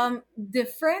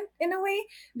different in a way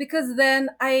because then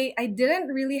I didn't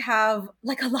really have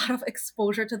like a lot of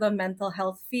exposure to the mental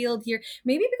health field here.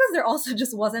 Maybe because there also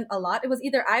just wasn't a lot. It was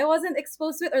either I wasn't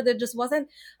exposed to it or there just wasn't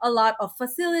a lot of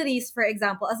facilities, for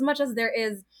example, as much as there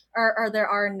is or there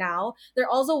are now. There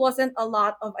also wasn't a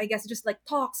lot of, I guess, just like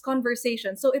talks,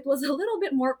 conversations. So it was a little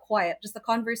bit more quiet, just a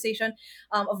conversation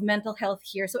of mental health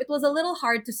here. So it was a little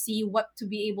hard to see what to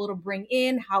be able to bring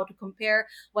in, how to compare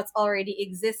what's already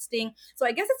existing. So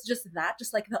I guess it's just that,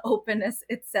 just like the openness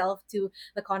itself to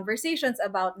the conversations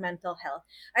about mental health.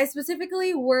 I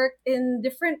specifically worked in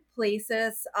different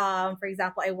places. For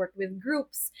example, I worked with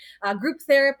groups, group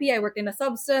therapy. I worked in a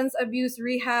substance abuse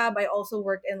rehab. I also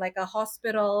worked in like a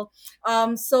hospital.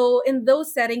 So in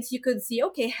those settings, you could see,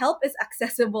 okay, help is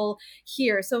accessible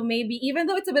here. So maybe even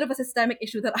though it's a bit of a systemic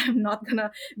issue that I'm not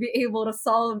gonna be able to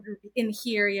solve in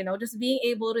here, just being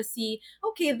able to see,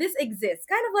 okay, this exists.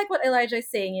 Kind of like what Elijah is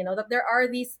saying, that there are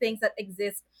these things that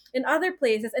exist in other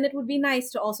places, and it would be nice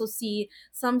to also see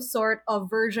some sort of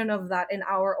version of that in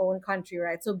our own country,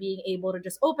 right? So being able to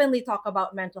just openly talk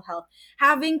about mental health,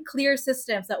 having clear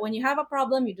systems that when you have a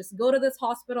problem, you just go to this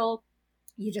hospital,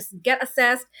 you just get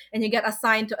assessed and you get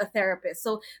assigned to a therapist.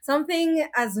 So something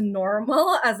as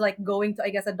normal as like going to, I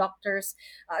guess, a doctor's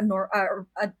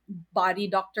a body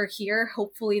doctor here.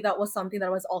 Hopefully that was something that I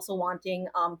was also wanting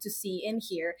to see in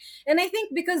here. And I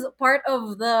think because part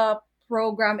of the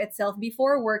program itself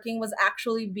before working was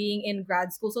actually being in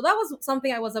grad school. So that was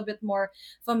something I was a bit more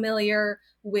familiar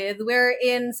with,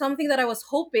 wherein something that I was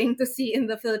hoping to see in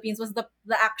the Philippines was the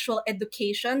actual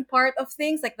education part of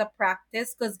things, like the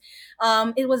practice, because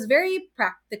it was very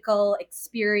practical,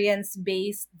 experience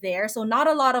based there. So not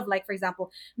a lot of, like, for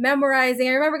example, memorizing.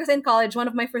 I remember because in college, one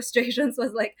of my frustrations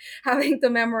was like having to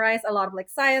memorize a lot of like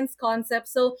science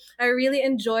concepts. So I really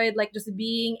enjoyed like just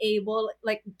being able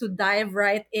like to dive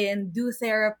right in, do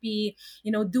therapy,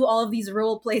 do all of these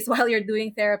role plays while you're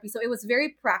doing therapy. So it was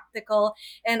very practical,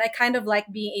 and I kind of like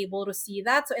being able to see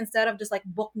that. So instead of just like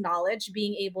book knowledge,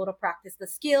 being able to practice the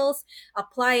skills,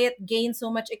 apply it, gain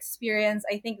so much experience,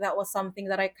 I think that was something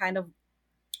that I kind of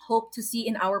hope to see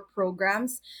in our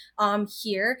programs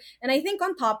here. And I think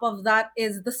on top of that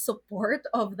is the support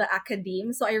of the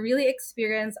academe. So I really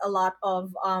experienced a lot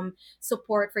of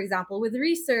support, for example, with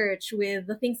research, with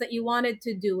the things that you wanted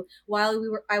to do while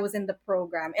I was in the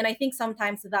program. And I think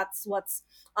sometimes that's what's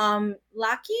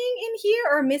lacking in here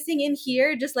or missing in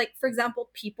here. Just like, for example,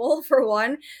 people for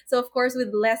one. So of course,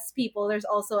 with less people, there's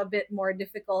also a bit more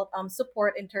difficult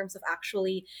support in terms of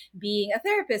actually being a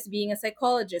therapist, being a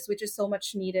psychologist, which is so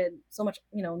much needed, so much,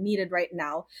 needed right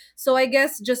now. So I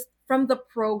guess just from the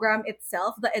program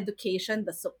itself, the education,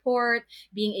 the support,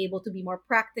 being able to be more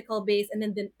practical based, and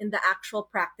then in the actual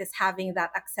practice, having that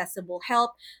accessible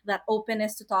help, that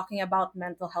openness to talking about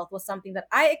mental health was something that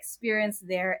I experienced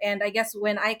there. And I guess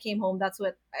when I came home, that's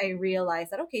what I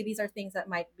realized, that, okay, these are things that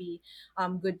might be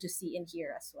good to see in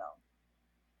here as well.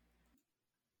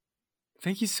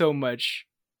 Thank you so much.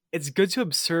 It's good to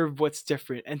observe what's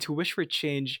different and to wish for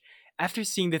change after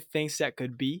seeing the things that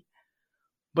could be.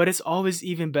 But it's always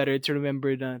even better to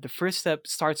remember that the first step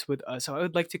starts with us. So I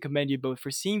would like to commend you both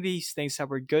for seeing these things that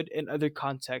were good in other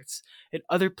contexts, in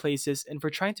other places, and for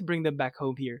trying to bring them back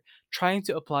home here, trying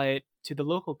to apply it to the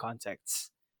local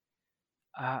contexts.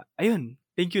 Ayun,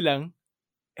 thank you lang.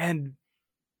 And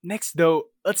next, though,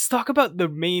 let's talk about the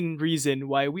main reason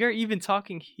why we are even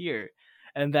talking here,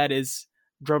 and that is,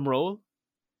 drumroll,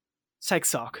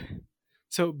 PsychSoc.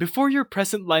 So, before your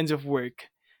present lines of work,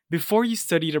 before you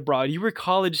studied abroad, you were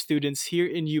college students here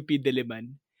in UP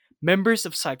Diliman, members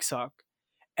of PsychSoc.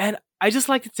 And I just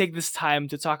like to take this time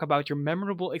to talk about your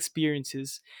memorable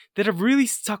experiences that have really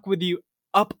stuck with you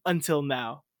up until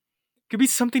now. Could be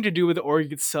something to do with the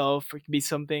org itself, or it could be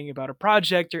something about a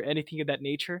project or anything of that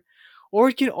nature. Or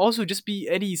it can also just be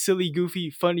any silly, goofy,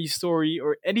 funny story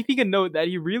or anything a note that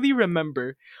you really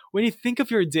remember when you think of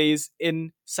your days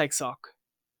in PsychSoc.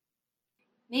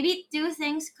 Maybe two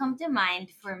things come to mind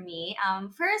for me.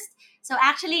 First, so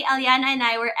actually, Aliana and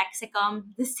I were exicom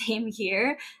the same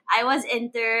year. I was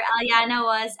inter. Aliana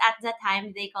was at the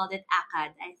time they called it ACAD.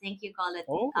 I think you call it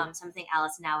Oh. something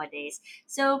else nowadays.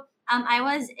 So I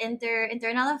was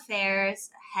internal affairs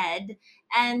head,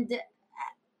 and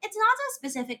it's not a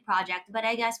specific project, but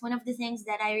I guess one of the things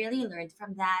that I really learned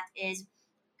from that is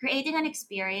creating an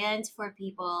experience for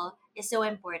people is so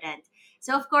important.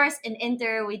 So of course, in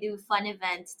Inter, we do fun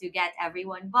events to get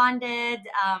everyone bonded.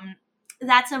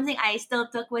 That's something I still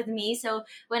took with me. So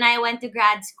when I went to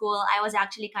grad school, I was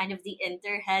actually kind of the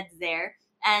Inter head there,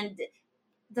 and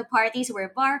the parties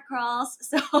were bar crawls.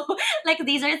 So like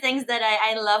these are things that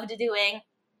I loved doing.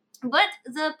 But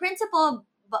the principle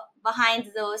behind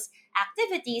those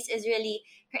activities is really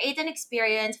create an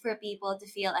experience for people to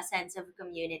feel a sense of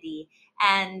community.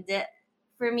 And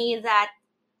for me, that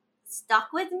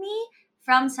stuck with me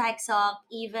from PsychSoc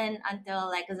even until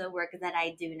like the work that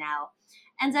I do now.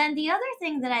 And then the other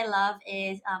thing that I love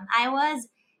is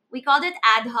we called it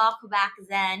ad hoc back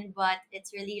then, but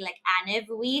it's really like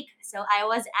ANIV week. So I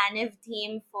was ANIV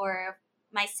team for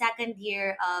my second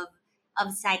year of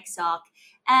PsychSoc.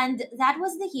 And that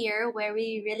was the year where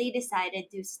we really decided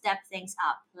to step things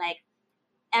up. Like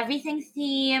everything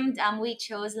themed. We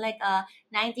chose like a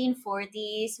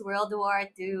 1940s World War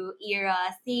II era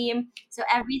theme. So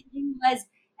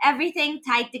everything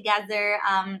tied together.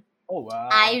 Oh, wow.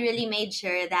 I really made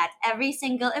sure that every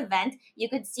single event you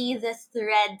could see the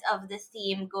thread of the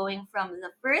theme going from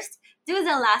the first to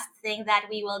the last thing that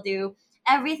we will do.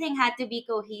 Everything had to be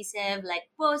cohesive, like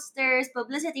posters,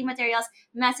 publicity materials,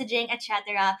 messaging,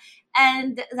 etc.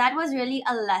 And that was really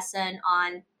a lesson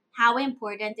on how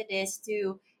important it is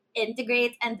to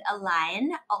integrate and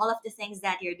align all of the things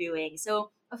that you're doing.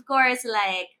 So, of course,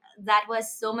 like that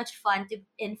was so much fun to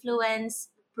influence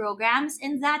programs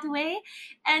in that way.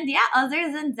 And yeah,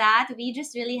 other than that, we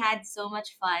just really had so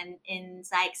much fun in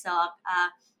PsychSoc.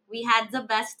 We had the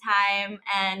best time,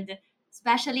 and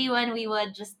especially when we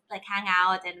would just like hang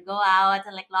out and go out,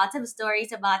 and like lots of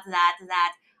stories about that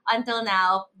until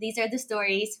now, these are the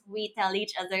stories we tell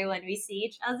each other when we see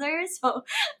each other. So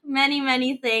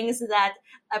many things that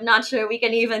I'm not sure we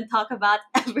can even talk about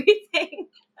everything.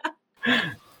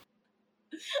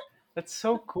 That's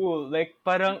so cool. Like,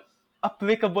 parang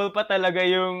applicable pa talaga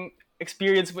yung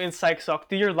experience mo in PsychSoc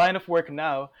to your line of work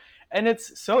now. And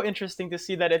it's so interesting to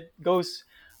see that it goes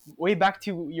way back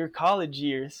to your college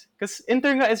years. Because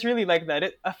Interga is really like that.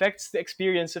 It affects the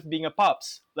experience of being a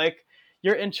pops. Like,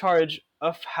 you're in charge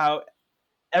of how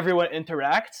everyone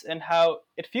interacts and how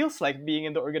it feels like being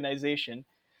in the organization.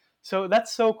 So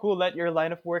that's so cool that your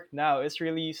line of work now is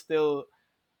really still,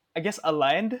 I guess,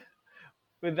 aligned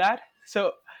with that.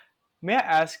 So may I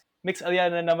ask, Mix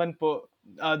Aliana naman po,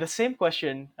 the same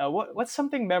question. What's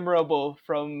something memorable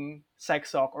from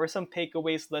PsychSoc or some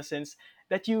takeaways, lessons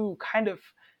that you kind of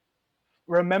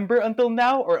remember until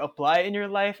now or apply in your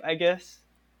life, I guess?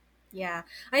 Yeah,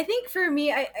 I think for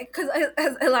me, because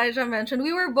as Elijah mentioned,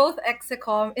 we were both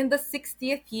execom in the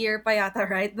 60th year, payata,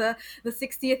 right? The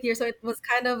 60th year, so it was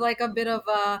kind of like a bit of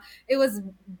a, it was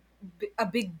a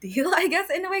big deal, I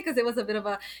guess, in a way, because it was a bit of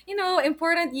a,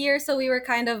 important year. So we were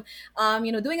kind of,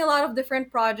 doing a lot of different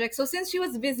projects. So since she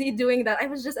was busy doing that, I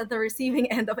was just at the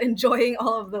receiving end of enjoying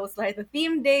all of those, like the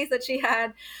theme days that she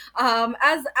had,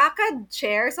 as ACAD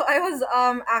chair. So I was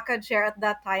ACAD chair at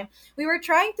that time. We were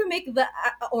trying to make the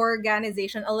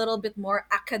organization a little bit more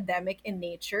academic in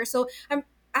nature. So I'm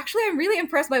really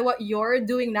impressed by what you're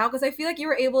doing now, because I feel like you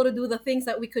were able to do the things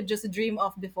that we could just dream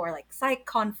of before, like psych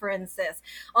conferences,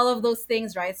 all of those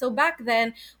things, right? So back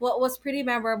then, what was pretty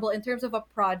memorable in terms of a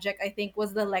project, I think,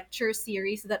 was the lecture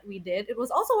series that we did. It was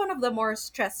also one of the more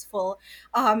stressful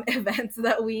events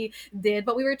that we did,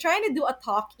 but we were trying to do a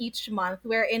talk each month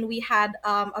wherein we had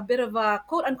a bit of a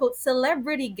quote unquote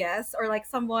celebrity guest, or like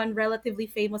someone relatively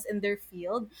famous in their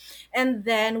field. And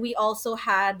then we also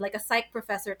had like a psych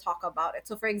professor talk about it.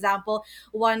 So for example,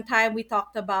 one time we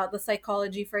talked about the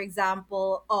psychology, for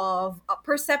example, of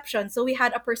perception. So we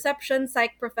had a perception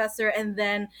psych professor and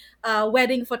then a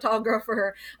wedding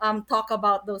photographer talk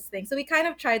about those things. So we kind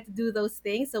of tried to do those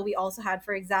things. So we also had,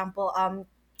 for example,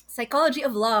 psychology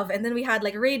of love, and then we had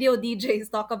like radio DJs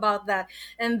talk about that,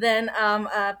 and then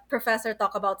a professor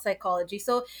talk about psychology.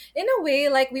 So in a way,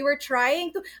 like we were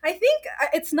trying to, I think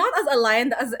it's not as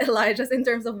aligned as Elijah's in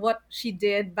terms of what she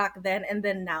did back then and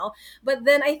then now, but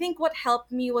then I think what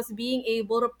helped me was being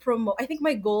able to promote. I think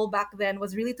my goal back then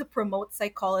was really to promote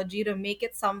psychology, to make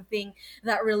it something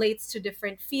that relates to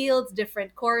different fields,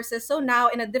 different courses. So now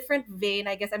in a different vein,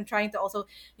 I guess I'm trying to also,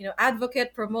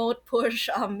 advocate, promote, push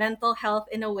mental health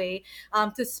in a way,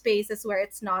 to spaces where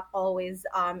it's not always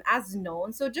as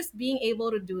known. So just being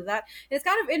able to do that, it's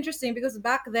kind of interesting, because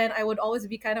back then I would always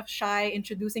be kind of shy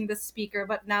introducing the speaker,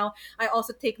 but now I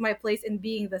also take my place in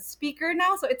being the speaker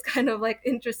now. So it's kind of like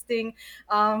interesting,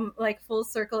 like full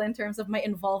circle in terms of my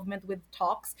involvement with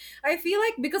talks. I feel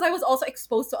like because I was also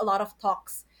exposed to a lot of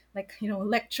talks, like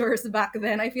lectures back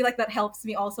then, I feel like that helps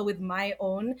me also with my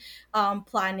own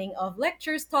planning of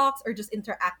lectures, talks, or just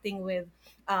interacting with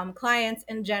clients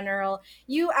in general.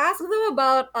 You asked them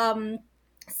about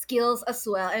skills as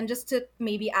well, and just to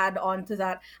maybe add on to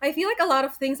that, I feel like a lot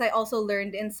of things I also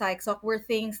learned in PsychSoc were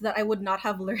things that I would not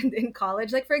have learned in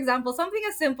college. Like for example, something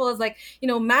as simple as like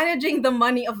managing the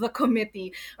money of the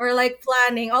committee, or like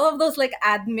planning, all of those like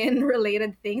admin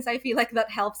related things. I feel like that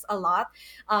helps a lot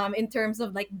in terms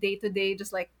of like day to day,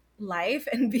 just like life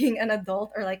and being an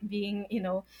adult, or like being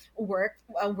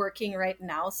working right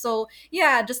now. So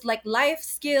yeah, just like life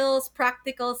skills,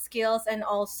 practical skills, and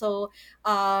also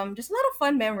just a lot of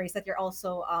fun memories that you're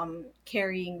also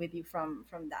carrying with you from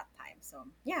that time. So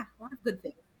yeah, a lot of good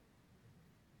things.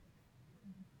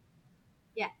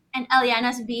 Yeah. And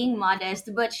Aliana's being modest,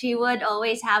 but she would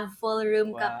always have full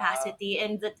room Wow. capacity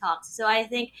in the talks. So I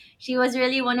think she was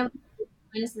really one of the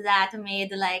ones that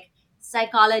made like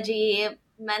psychology,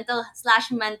 mental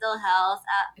health,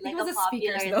 I think like it a was the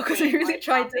speakers popular though, because we thing or really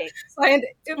tried to topic. find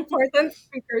important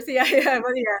speakers. Yeah, yeah,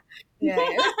 but yeah,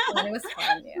 it was fun. It was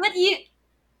fun. Yeah. But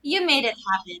you made it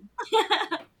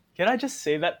happen. Can I just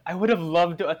say that I would have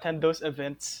loved to attend those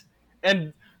events,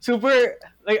 and super,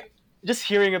 like, just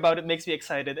hearing about it makes me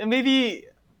excited, and maybe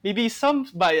some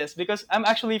bias because I'm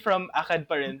actually from ACAD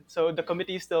pa rin, so the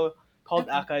committee is still called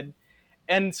Okay. ACAD,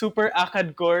 and super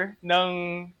ACAD core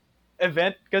ng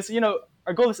event, because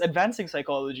our goal is advancing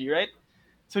psychology, right?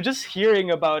 So just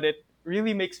hearing about it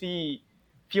really makes me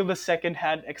feel the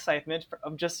secondhand excitement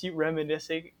of just you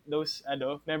reminiscing those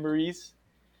memories.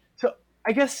 So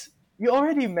I guess you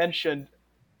already mentioned,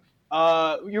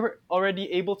 you were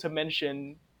already able to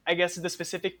mention, I guess, the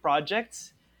specific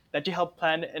projects that you help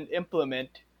plan and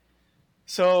implement.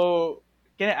 So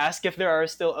can I ask if there are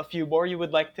still a few more you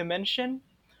would like to mention?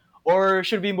 Or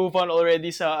should we move on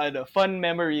already sa fun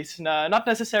memories na not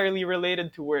necessarily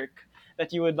related to work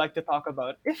that you would like to talk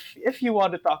about? If you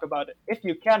want to talk about it, if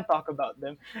you can talk about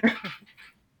them.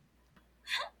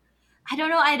 I don't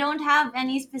know. I don't have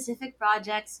any specific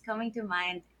projects coming to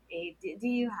mind. Do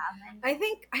you have any? I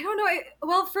think I don't know.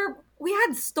 Well, for we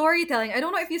had storytelling. I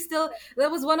don't know if you still.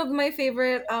 That was one of my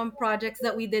favorite projects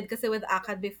that we did kasi with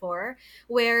Akad before,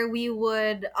 where we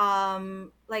would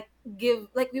like give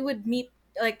like we would meet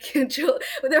like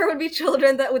there would be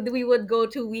children that would we would go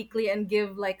to weekly and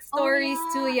give like Oh stories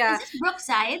to. yeah, is Yeah, this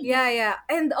Brookside? yeah, yeah.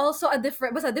 And also a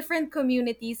different was a different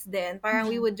communities then. Parang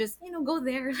we Mhm. would just, go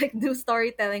there, like do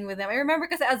storytelling with them. I remember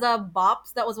because as a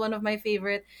BOPS, that was one of my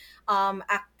favorite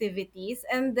activities.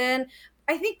 And then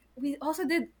I think we also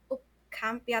did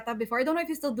camp yata before. I don't know if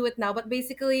you still do it now, but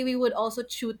basically we would also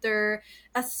tutor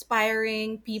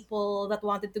aspiring people that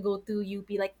wanted to go to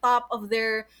UP, like top of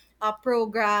their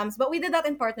programs. But we did that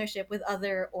in partnership with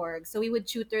other orgs. So we would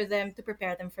tutor them to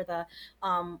prepare them for the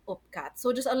UPCAT.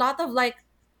 So just a lot of like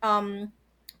um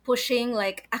pushing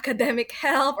like academic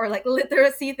help or like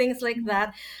literacy things like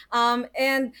that. Mhm.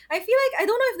 And I feel like I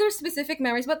don't know if there's specific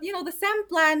memories, but the sem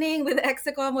planning with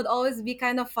Execom would always be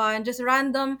kind of fun. Just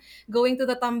random going to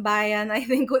the tambayan. I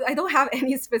think I don't have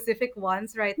any specific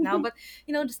ones right now, but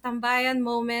just tambayan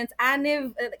moments.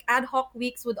 Like ad hoc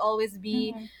weeks would always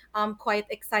be Mhm. quite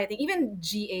exciting. Even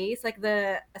GAs, like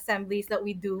the assemblies that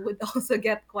we do, would also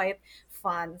get quite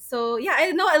fun. So yeah,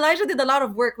 I know Elijah did a lot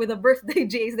of work with the birthday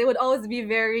Jays. They would always be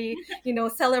very,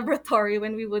 celebratory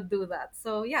when we would do that.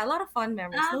 So yeah, a lot of fun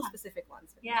memories. No Ah, specific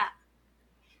ones. yeah.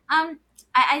 Um,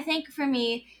 I think for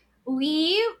me,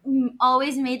 we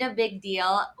always made a big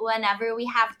deal whenever we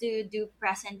have to do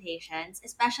presentations,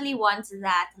 especially ones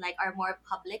that like are more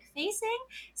public facing.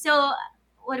 So,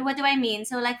 what do I mean?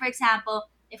 So, like for example,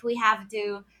 if we have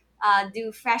to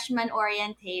do freshman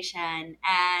orientation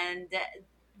and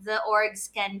the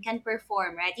orgs can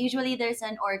perform, right? Usually, there's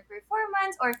an org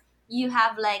performance, or you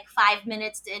have like 5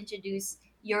 minutes to introduce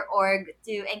your org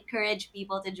to encourage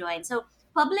people to join. So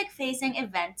public facing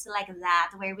events like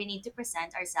that where we need to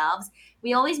present ourselves,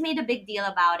 we always made a big deal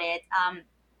about it.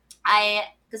 I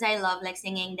because I love like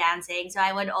singing, dancing, so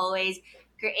I would always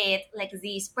create like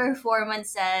these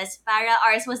performances. Para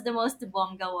ours was the most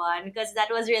bongga one because that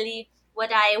was really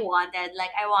what I wanted.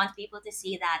 Like I want people to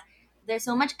see that there's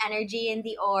so much energy in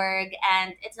the org,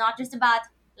 and it's not just about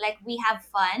like we have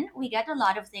fun. We get a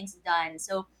lot of things done.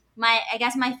 So I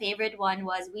guess my favorite one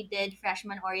was we did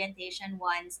freshman orientation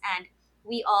once, and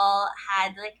we all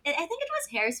had like I think it was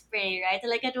hairspray, right?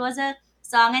 Like it was a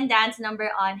song and dance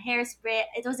number on hairspray.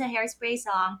 It was a hairspray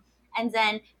song. And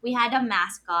then we had a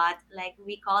mascot. Like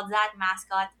we called that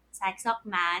mascot PsychSoc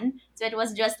Man. So it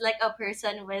was just like a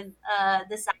person with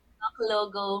the PsychSoc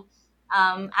logo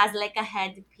as like a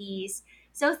headpiece.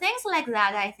 So things like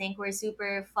that I think were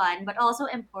super fun, but also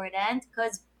important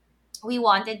because we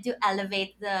wanted to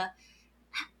elevate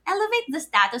the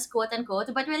status, quote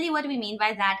unquote. But really, what we mean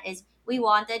by that is we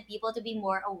wanted people to be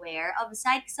more aware of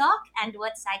PsychSoc and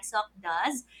what PsychSoc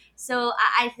does. So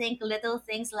I think little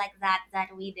things like that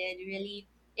we did really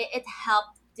it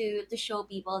helped to show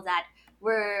people that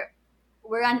we're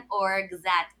we're an org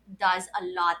that does a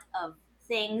lot of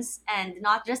things, and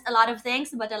not just a lot of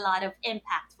things but a lot of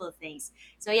impactful things.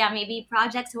 So yeah, maybe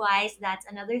projects wise, that's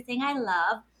another thing I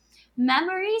love.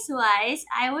 Memories wise,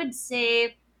 I would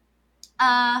say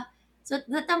uh, so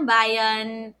the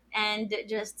tambayan and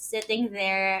just sitting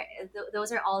there,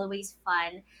 those are always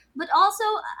fun. But also,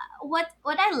 what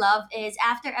I love is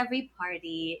after every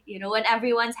party, when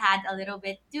everyone's had a little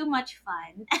bit too much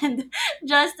fun and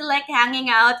just like hanging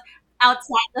out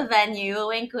outside the venue,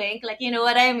 wink, wink, like you know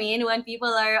what I mean, when people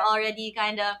are already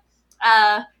kind of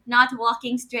not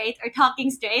walking straight or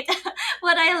talking straight.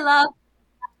 What I love,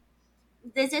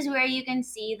 this is where you can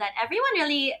see that everyone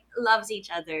really loves each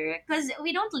other because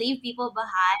we don't leave people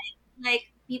behind.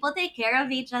 Like people take care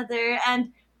of each other,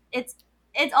 and it's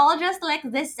it's all just like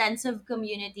this sense of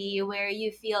community where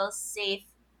you feel safe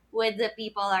with the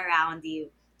people around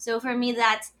you. So for me,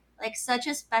 that's like such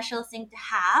a special thing to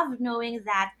have, knowing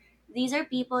that these are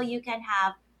people you can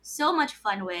have so much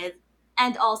fun with,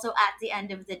 and also at the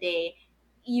end of the day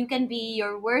you can be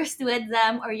your worst with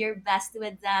them or your best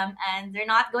with them, and they're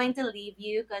not going to leave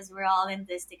you because we're all in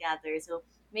this together. So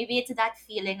maybe it's that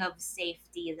feeling of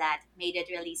safety that made it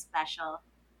really special.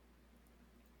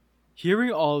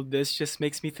 Hearing all this just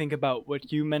makes me think about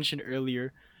what you mentioned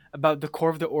earlier about the core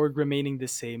of the org remaining the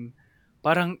same.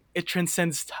 Parang it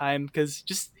transcends time because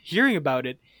just hearing about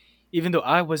it, even though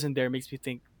I wasn't there, makes me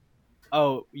think,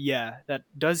 oh yeah, that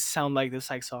does sound like the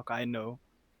psych sock I know.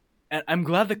 And I'm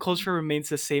glad the culture remains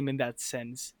the same in that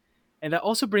sense. And that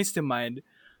also brings to mind,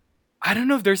 I don't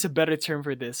know if there's a better term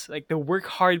for this, like the work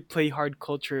hard, play hard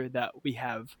culture that we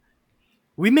have.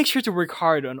 We make sure to work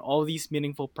hard on all these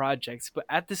meaningful projects, but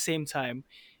at the same time,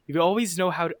 we always know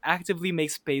how to actively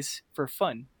make space for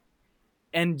fun.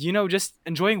 And just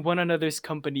enjoying one another's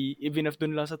company, even if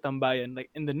dun lang sa tambayan, like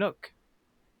in the nook.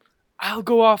 I'll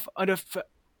go off on a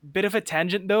bit of a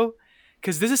tangent though,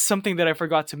 because this is something that I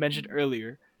forgot to mention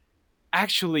earlier.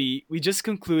 Actually, we just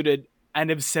concluded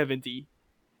Anib 70.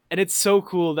 And it's so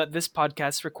cool that this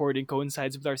podcast recording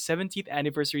coincides with our 70th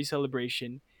anniversary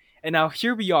celebration. And now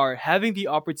here we are having the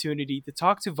opportunity to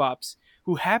talk to VOPs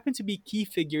who happen to be key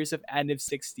figures of Anib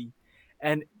 60.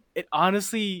 And it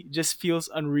honestly just feels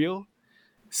unreal.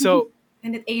 So,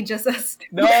 And it ages us.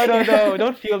 no, no, Yeah. no,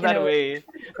 don't feel In that a way. way.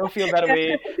 Don't feel that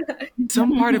way.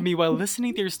 Some part of me while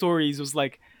listening to your stories was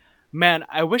like, man,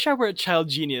 I wish I were a child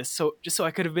genius, so just so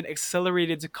I could have been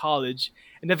accelerated to college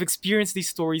and have experienced these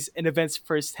stories and events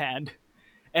firsthand.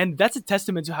 And that's a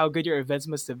testament to how good your events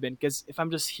must have been. Because if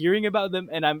I'm just hearing about them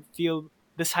and I feel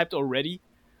this hyped already,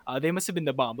 they must have been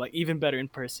the bomb, like even better in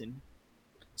person.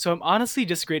 So I'm honestly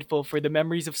just grateful for the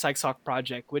memories of PsychSoc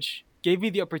project, which gave me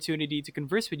the opportunity to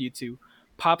converse with you two,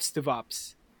 pops to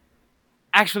vops.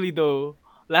 Actually, though,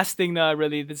 last thing na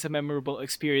related to memorable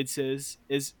experiences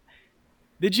is,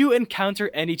 did you encounter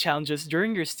any challenges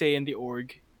during your stay in the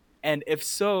org? And if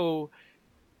so,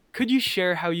 could you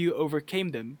share how you overcame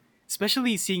them,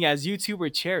 especially seeing as you two were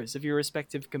chairs of your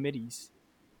respective committees?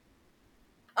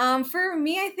 For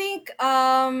me, I think,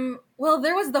 well,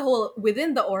 there was the whole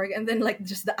within the org and then like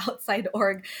just the outside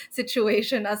org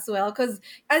situation as well. Because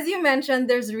as you mentioned,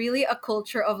 there's really a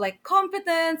culture of like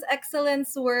competence,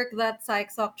 excellence work that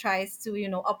PsychSoc tries to,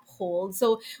 uphold.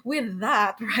 So with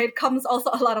that, right, comes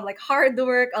also a lot of like hard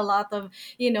work, a lot of,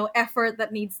 effort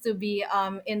that needs to be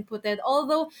inputted.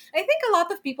 Although I think a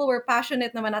lot of people were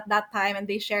passionate naman at that time and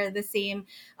they share the same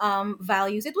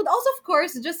values. It would also, of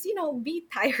course, just, be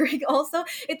tiring also.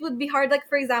 It would be hard. Like,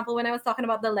 for example, when I was talking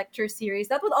about the lecture series,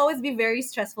 that would always be very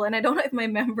stressful. And I don't know if my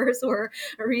members were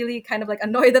really kind of like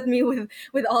annoyed at me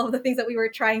with all of the things that we were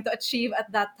trying to achieve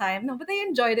at that time. No, but they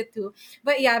enjoyed it too.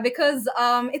 But yeah, because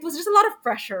it was just a lot of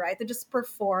pressure, right? To just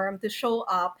perform, to show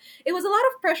up. It was a lot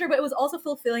of pressure, but it was also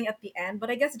fulfilling at the end. But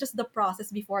I guess just the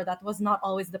process before that was not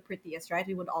always the prettiest, right?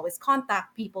 We would always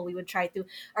contact people. We would try to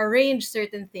arrange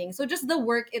certain things. So just the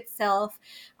work itself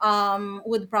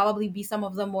would probably be some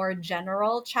of the more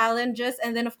general challenges.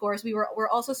 And then of course we're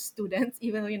also students,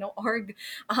 even though org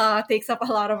takes up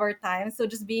a lot of our time. So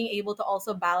just being able to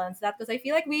also balance that, because I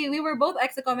feel like we were both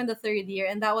exicom in the third year,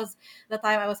 and that was the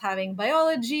time I was having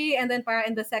biology, and then para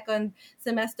in the second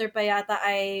semester pa yata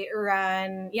I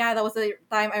ran, yeah, that was the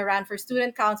time I ran for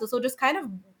student council. So just kind of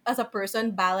as a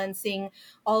person balancing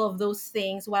all of those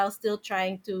things while still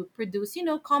trying to produce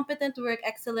competent work,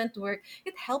 excellent work.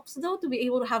 It helps though to be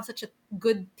able to have such a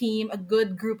good team, a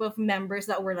good group of members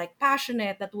that were like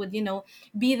passionate, that would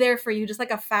be there for you, just like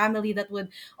a family that would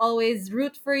always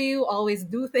root for you, always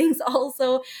do things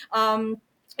also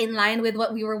in line with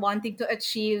what we were wanting to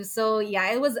achieve. So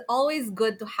yeah, it was always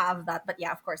good to have that. But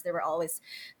yeah, of course there were always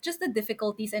just the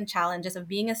difficulties and challenges of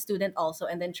being a student also,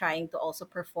 and then trying to also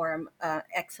perform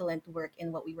excellent work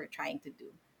in what we were trying to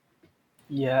do.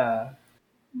 Yeah.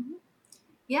 Mhm.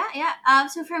 Yeah, yeah.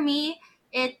 So for me,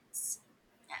 it's,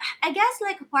 I guess,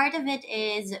 like part of it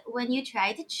is when you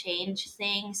try to change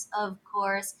things, of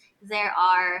course, there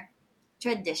are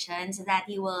traditions that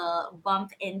you will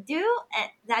bump into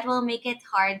that will make it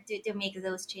hard to make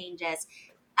those changes.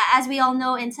 As we all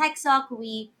know, in PsychSoc,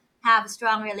 we have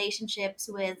strong relationships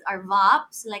with our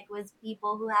VOPs, like with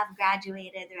people who have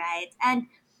graduated, right?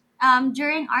 And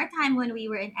during our time when we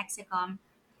were in Exicom,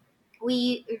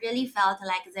 we really felt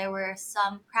like there were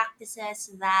some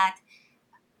practices that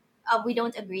we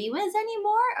don't agree with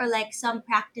anymore, or like some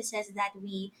practices that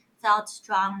we felt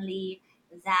strongly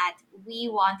that we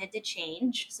wanted to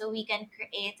change so we can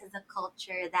create the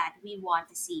culture that we want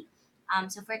to see.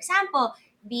 So for example,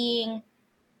 being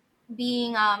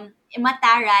mata,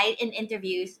 right, in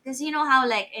interviews, because you know how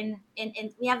like in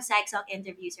we have psych soc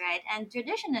interviews, right, and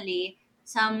traditionally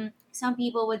some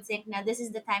people would think now this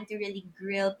is the time to really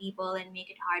grill people and make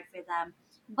it hard for them.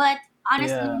 But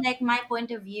honestly, Yeah. like my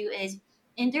point of view is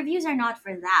interviews are not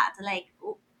for that. Like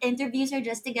interviews are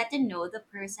just to get to know the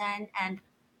person and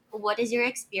what is your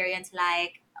experience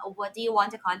like, what do you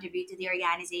want to contribute to the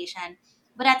organization.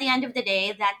 But at the end of the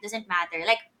day, that doesn't matter.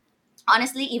 Like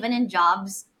honestly, even in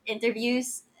jobs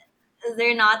interviews,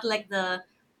 they're not like they're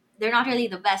not really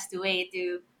the best way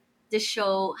to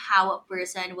show how a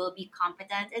person will be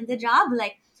competent in the job.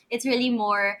 Like it's really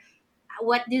more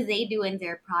what do they do in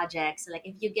their projects? Like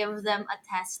if you give them a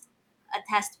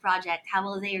test project, how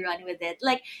will they run with it?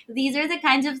 Like these are the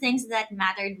kinds of things that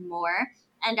mattered more,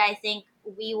 and I think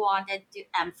we wanted to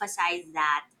emphasize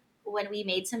that when we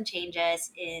made some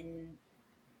changes in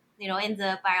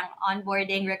the parang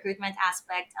onboarding recruitment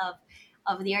aspect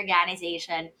of the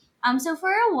organization. So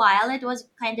for a while it was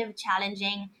kind of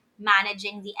challenging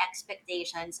managing the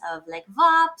expectations of like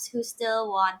VOPs who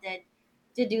still wanted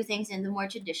to do things in the more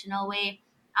traditional way.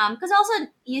 Because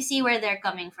also you see where they're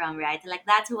coming from, right? Like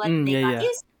that's what Mm, they yeah, got yeah.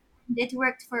 used to. It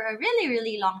worked for a really,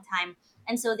 really long time.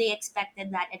 And so they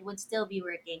expected that it would still be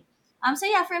working. So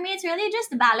yeah, for me it's really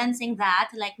just balancing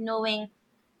that, like knowing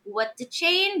what to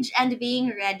change and being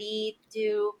ready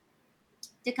to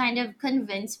kind of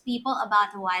convince people about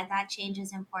why that change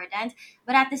is important,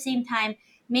 but at the same time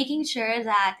making sure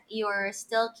that you're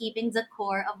still keeping the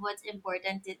core of what's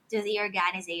important to the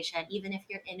organization, even if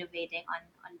you're innovating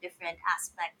on different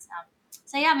aspects.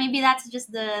 So yeah, maybe that's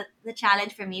just the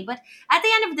challenge for me. But at the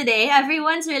end of the day,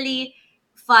 everyone's really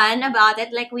fun about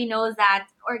it. Like we know that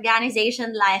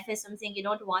organization life is something you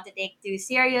don't want to take too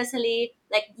seriously.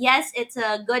 Like yes, it's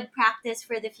a good practice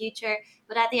for the future,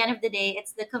 but at the end of the day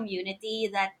it's the community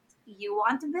that you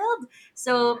want to build.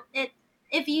 So it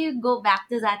if you go back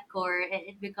to that core,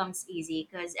 it becomes easy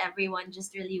because everyone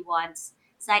just really wants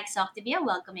PsychSoc to be a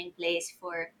welcoming place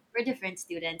for different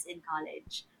students in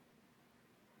college.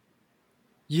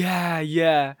 Yeah,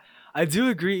 yeah. I do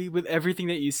agree with everything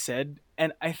that you said,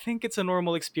 and I think it's a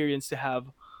normal experience to have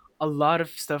a lot of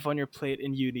stuff on your plate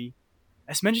in uni.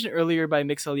 As mentioned earlier by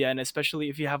Mix Aliana, especially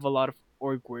if you have a lot of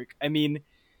org work. I mean,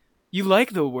 you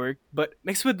like the work, but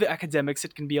mixed with the academics,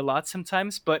 it can be a lot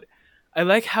sometimes. But I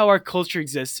like how our culture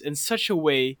exists in such a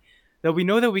way that we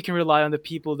know that we can rely on the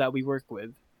people that we work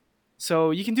with.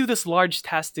 So you can do this large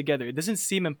task together. It doesn't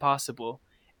seem impossible.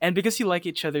 And because you like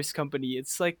each other's company,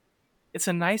 it's like it's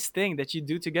a nice thing that you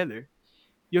do together.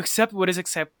 You accept what is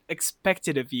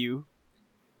expected of you,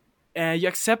 and you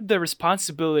accept the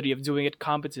responsibility of doing it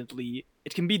competently.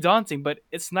 It can be daunting, but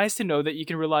it's nice to know that you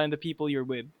can rely on the people you're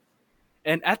with.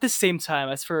 And at the same time,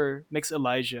 as for Mix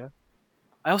Elijah,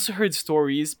 I also heard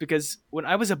stories because when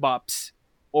I was a BOPS,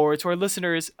 or to our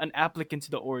listeners, an applicant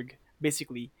to the org,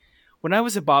 basically, when I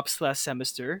was a BOPS last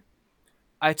semester,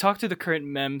 I talked to the current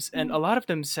MEMs, and a lot of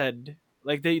them said,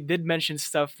 like, they did mention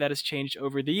stuff that has changed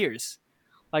over the years,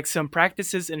 like some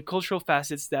practices and cultural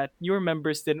facets that newer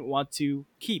members didn't want to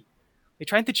keep. They're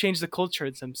trying to change the culture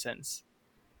in some sense.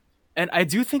 And I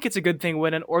do think it's a good thing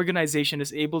when an organization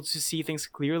is able to see things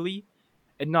clearly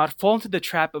and not fall into the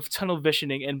trap of tunnel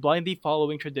visioning and blindly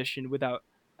following tradition without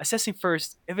assessing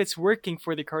first if it's working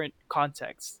for the current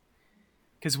context.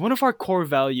 Because one of our core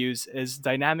values is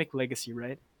dynamic legacy,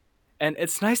 right? And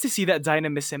it's nice to see that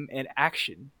dynamism in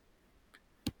action,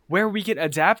 where we can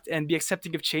adapt and be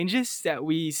accepting of changes that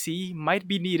we see might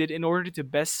be needed in order to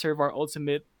best serve our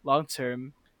ultimate long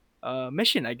term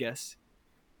mission, I guess.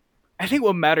 I think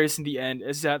what matters in the end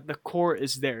is that the core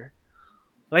is there.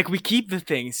 Like, we keep the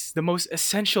things, the most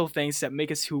essential things that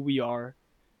make us who we are.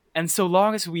 And so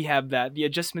long as we have that, the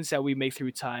adjustments that we make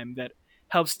through time that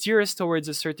help steer us towards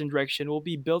a certain direction will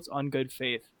be built on good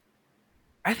faith.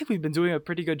 I think we've been doing a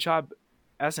pretty good job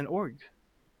as an org.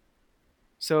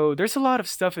 So there's a lot of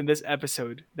stuff in this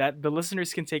episode that the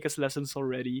listeners can take as lessons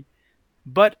already.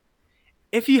 But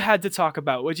if you had to talk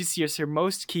about what you see as your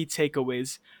most key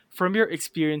takeaways from your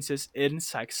experiences in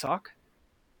PsychSoc,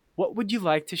 what would you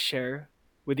like to share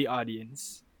with the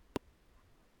audience?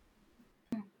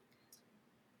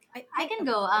 I can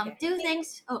go. Okay. Two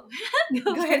things. Oh,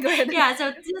 Go ahead, go ahead. yeah.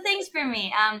 So two things for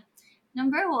me.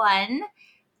 Number one,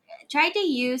 try to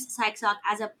use PsychSoc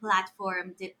as a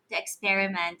platform to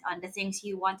experiment on the things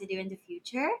you want to do in the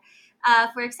future.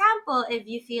 For example, if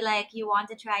you feel like you want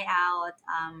to try out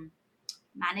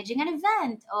managing an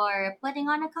event or putting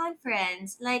on a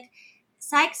conference, like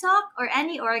PsychSoc or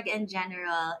any org in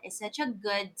general is such a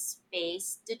good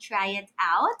space to try it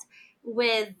out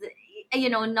with,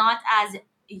 not as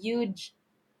huge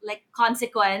like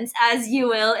consequence as you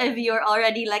will if you're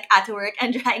already like at work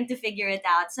and trying to figure it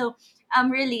out. So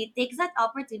really take that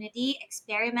opportunity,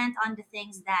 experiment on the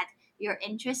things that you're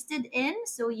interested in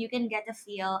so you can get a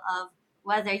feel of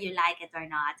whether you like it or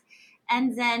not.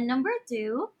 And then number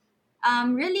two,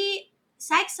 really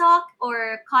PsychSoc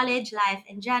or college life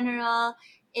in general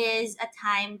is a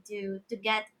time to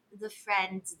get the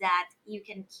friends that you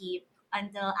can keep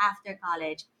until after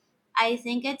college. I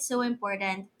think it's so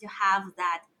important to have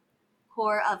that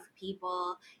core of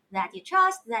people that you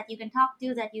trust, that you can talk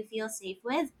to, that you feel safe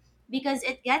with, because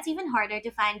it gets even harder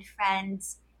to find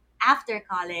friends after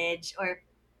college or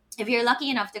If you're lucky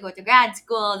enough to go to grad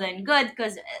school, then good,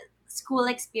 because school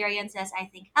experiences, I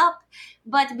think, help.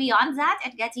 But beyond that,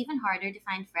 it gets even harder to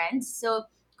find friends. So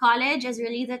college is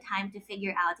really the time to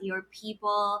figure out your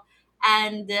people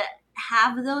and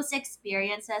have those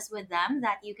experiences with them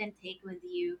that you can take with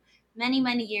you many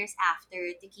years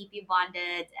after to keep you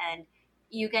bonded, and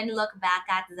you can look back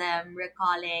at them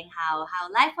recalling how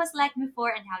life was like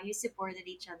before and how you supported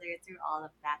each other through all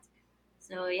of that.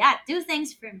 So yeah, two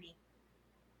things for me.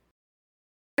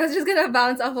 I was just gonna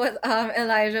bounce off what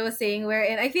Elijah was saying,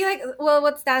 wherein I feel like, well,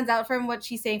 what stands out from what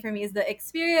she's saying for me is the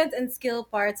experience and skill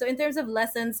part. So in terms of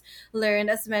lessons learned,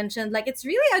 as mentioned, like it's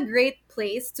really a great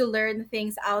place to learn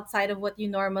things outside of what you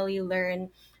normally learn.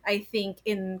 I think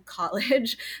in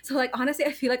college. So like honestly,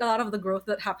 I feel like a lot of the growth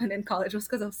that happened in college was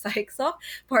because of PsychSoc.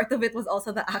 Part of it was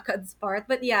also the ACADS part.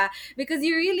 But yeah, because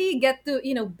you really get to,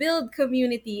 build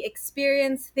community,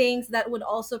 experience things that would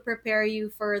also prepare you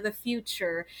for the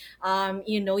future.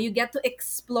 You get to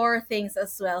explore things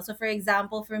as well. So for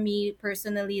example, for me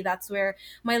personally, that's where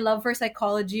my love for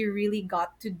psychology really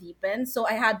got to deepen. So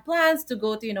I had plans to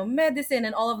go to, medicine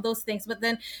and all of those things, but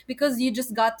then because you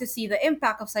just got to see the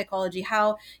impact of psychology,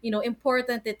 how,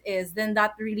 important it is, then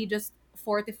that really just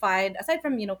fortified, aside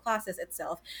from, classes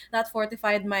itself, that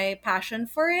fortified my passion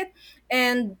for it.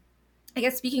 And I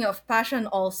guess speaking of passion,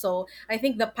 also, I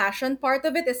think the passion part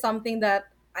of it is something that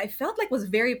I felt like was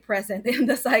very present in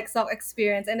the PsychSoc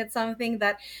experience, and it's something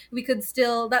that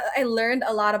that I learned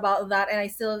a lot about that, and I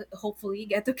still hopefully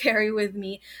get to carry with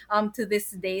me to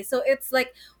this day. So it's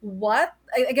like what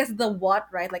I guess the what,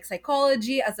 right? Like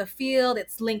psychology as a field,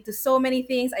 it's linked to so many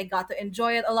things. I got to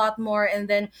enjoy it a lot more, and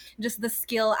then just the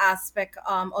skill aspect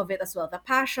of it as well, the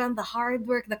passion, the hard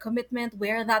work, the commitment,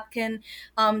 where that can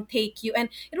take you. And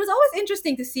it was always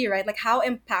interesting to see, right, like how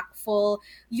impactful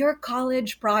your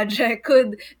college project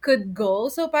could go.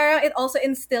 So para it also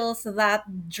instills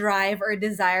that drive or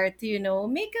desire to,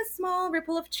 make a small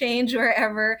ripple of change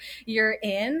wherever you're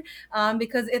in,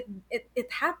 because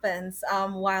it happens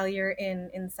while you're in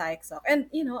psych. And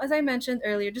as I mentioned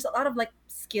earlier, just a lot of like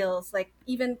skills, like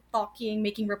even talking,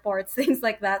 making reports, things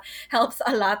like that helps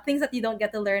a lot. Things that you don't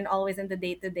get to learn always in the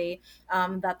day to day,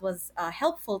 that was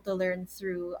helpful to learn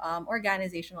through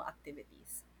organizational activities.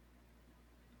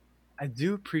 I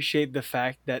do appreciate the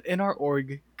fact that in our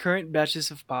org, current batches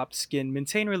of POPs can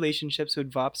maintain relationships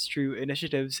with VOPs through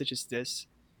initiatives such as this.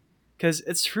 Because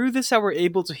it's through this that we're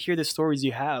able to hear the stories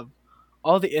you have,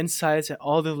 all the insights and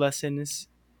all the lessons.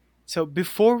 So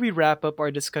before we wrap up our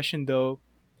discussion though,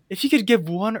 if you could give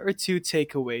one or two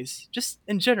takeaways, just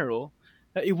in general,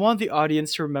 that you want the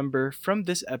audience to remember from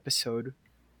this episode,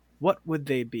 what would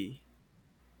they be?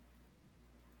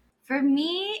 For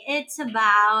me, it's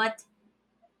about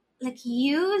like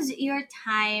use your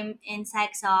time in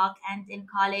psych and in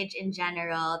college in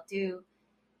general to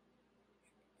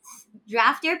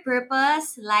draft your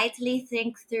purpose, lightly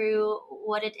think through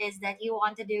what it is that you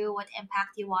want to do, what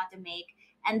impact you want to make,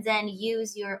 and then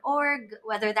use your org,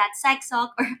 whether that's psych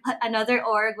or another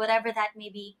org, whatever that may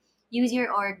be, use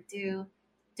your org to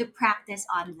practice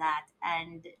on that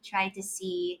and try to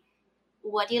see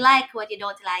what you like, what you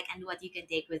don't like, and what you can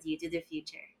take with you to the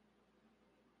future.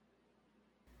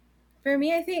 For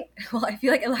me, I think, well, I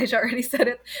feel like Elijah already said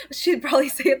it. She'd probably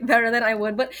say it better than I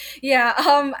would. But yeah,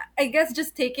 I guess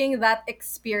just taking that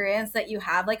experience that you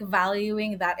have, like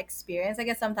valuing that experience. I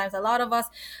guess sometimes a lot of us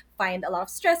find a lot of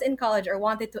stress in college or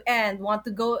want it to end, want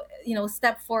to go,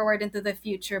 step forward into the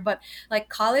future. But like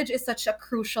college is such a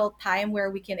crucial time where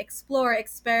we can explore,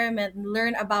 experiment, and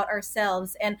learn about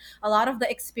ourselves. And a lot of the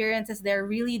experiences there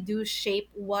really do shape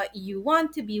what you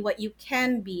want to be, what you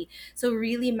can be. So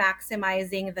really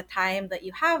maximizing the time that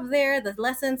you have there, the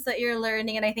lessons that you're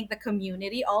learning, and I think the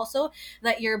community also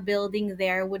that you're building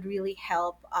there would really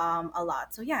help a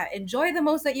lot. So yeah, enjoy the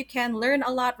most that you can, learn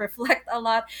a lot, reflect a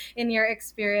lot in your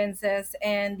experiences,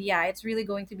 and yeah, it's really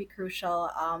going to be crucial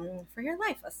for your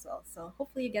life as well. So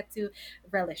hopefully you get to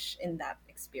relish in that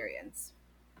experience.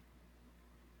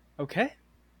 Okay?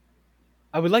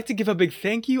 I would like to give a big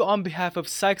thank you on behalf of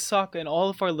PsychSoc and all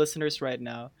of our listeners right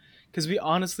now, because we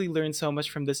honestly learned so much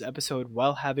from this episode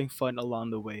while having fun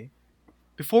along the way.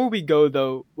 Before we go,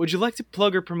 though, would you like to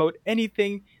plug or promote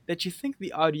anything that you think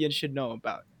the audience should know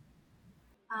about?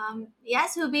 Yeah,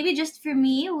 so maybe just for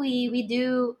me, we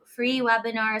do free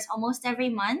webinars almost every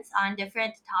month on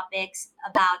different topics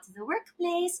about the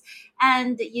workplace,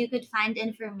 and you could find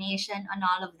information on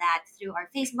all of that through our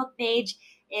Facebook page.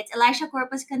 It's Elisha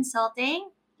Corpus Consulting,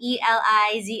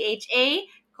 Elizha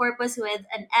Corpus with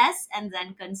an S and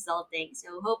then consulting.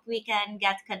 So hope we can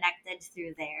get connected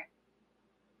through there.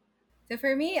 So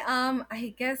for me,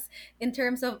 I guess in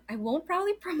terms of, I won't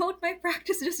probably promote my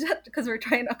practice just yet because we're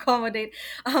trying to accommodate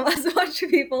as much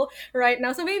people right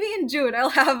now. So maybe in June I'll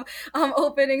have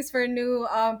openings for new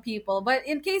people. But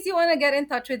in case you want to get in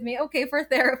touch with me, okay, for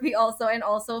therapy also, and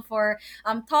also for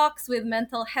talks with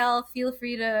mental health, feel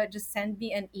free to just send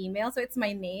me an email. So it's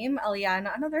my name,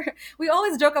 Alleana. Another, we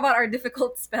always joke about our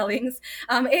difficult spellings.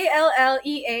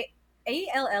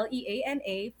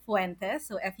 Alleana Fuentes,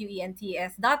 so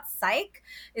Fuentes dot psych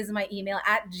is my email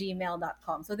at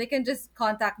gmail.com. So they can just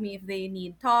contact me if they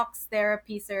need talks,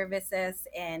 therapy services,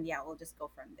 and yeah, we'll just go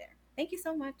from there. Thank you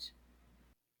so much.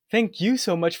 Thank you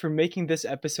so much for making this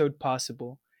episode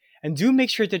possible. And do make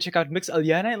sure to check out Mix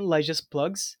Alleana and Elijah's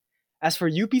plugs. As for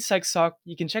UP PsychSoc,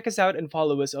 you can check us out and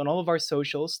follow us on all of our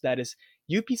socials. That is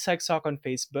UP PsychSoc on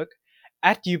Facebook,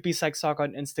 at UP PsychSoc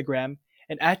on Instagram,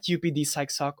 and at UPD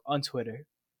PsychSoc on Twitter.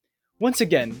 Once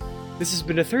again, this has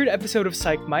been the third episode of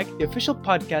Psych Mike, the official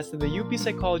podcast of the UP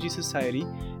Psychology Society,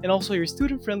 and also your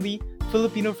student-friendly,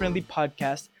 Filipino-friendly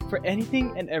podcast for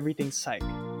anything and everything psych.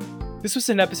 This was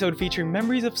an episode featuring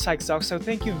memories of PsychSoc, so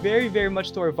thank you very, very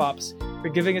much to our VOPS for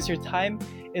giving us your time,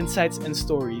 insights, and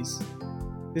stories.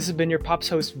 This has been your Pops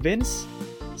host, Vince,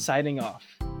 signing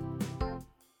off.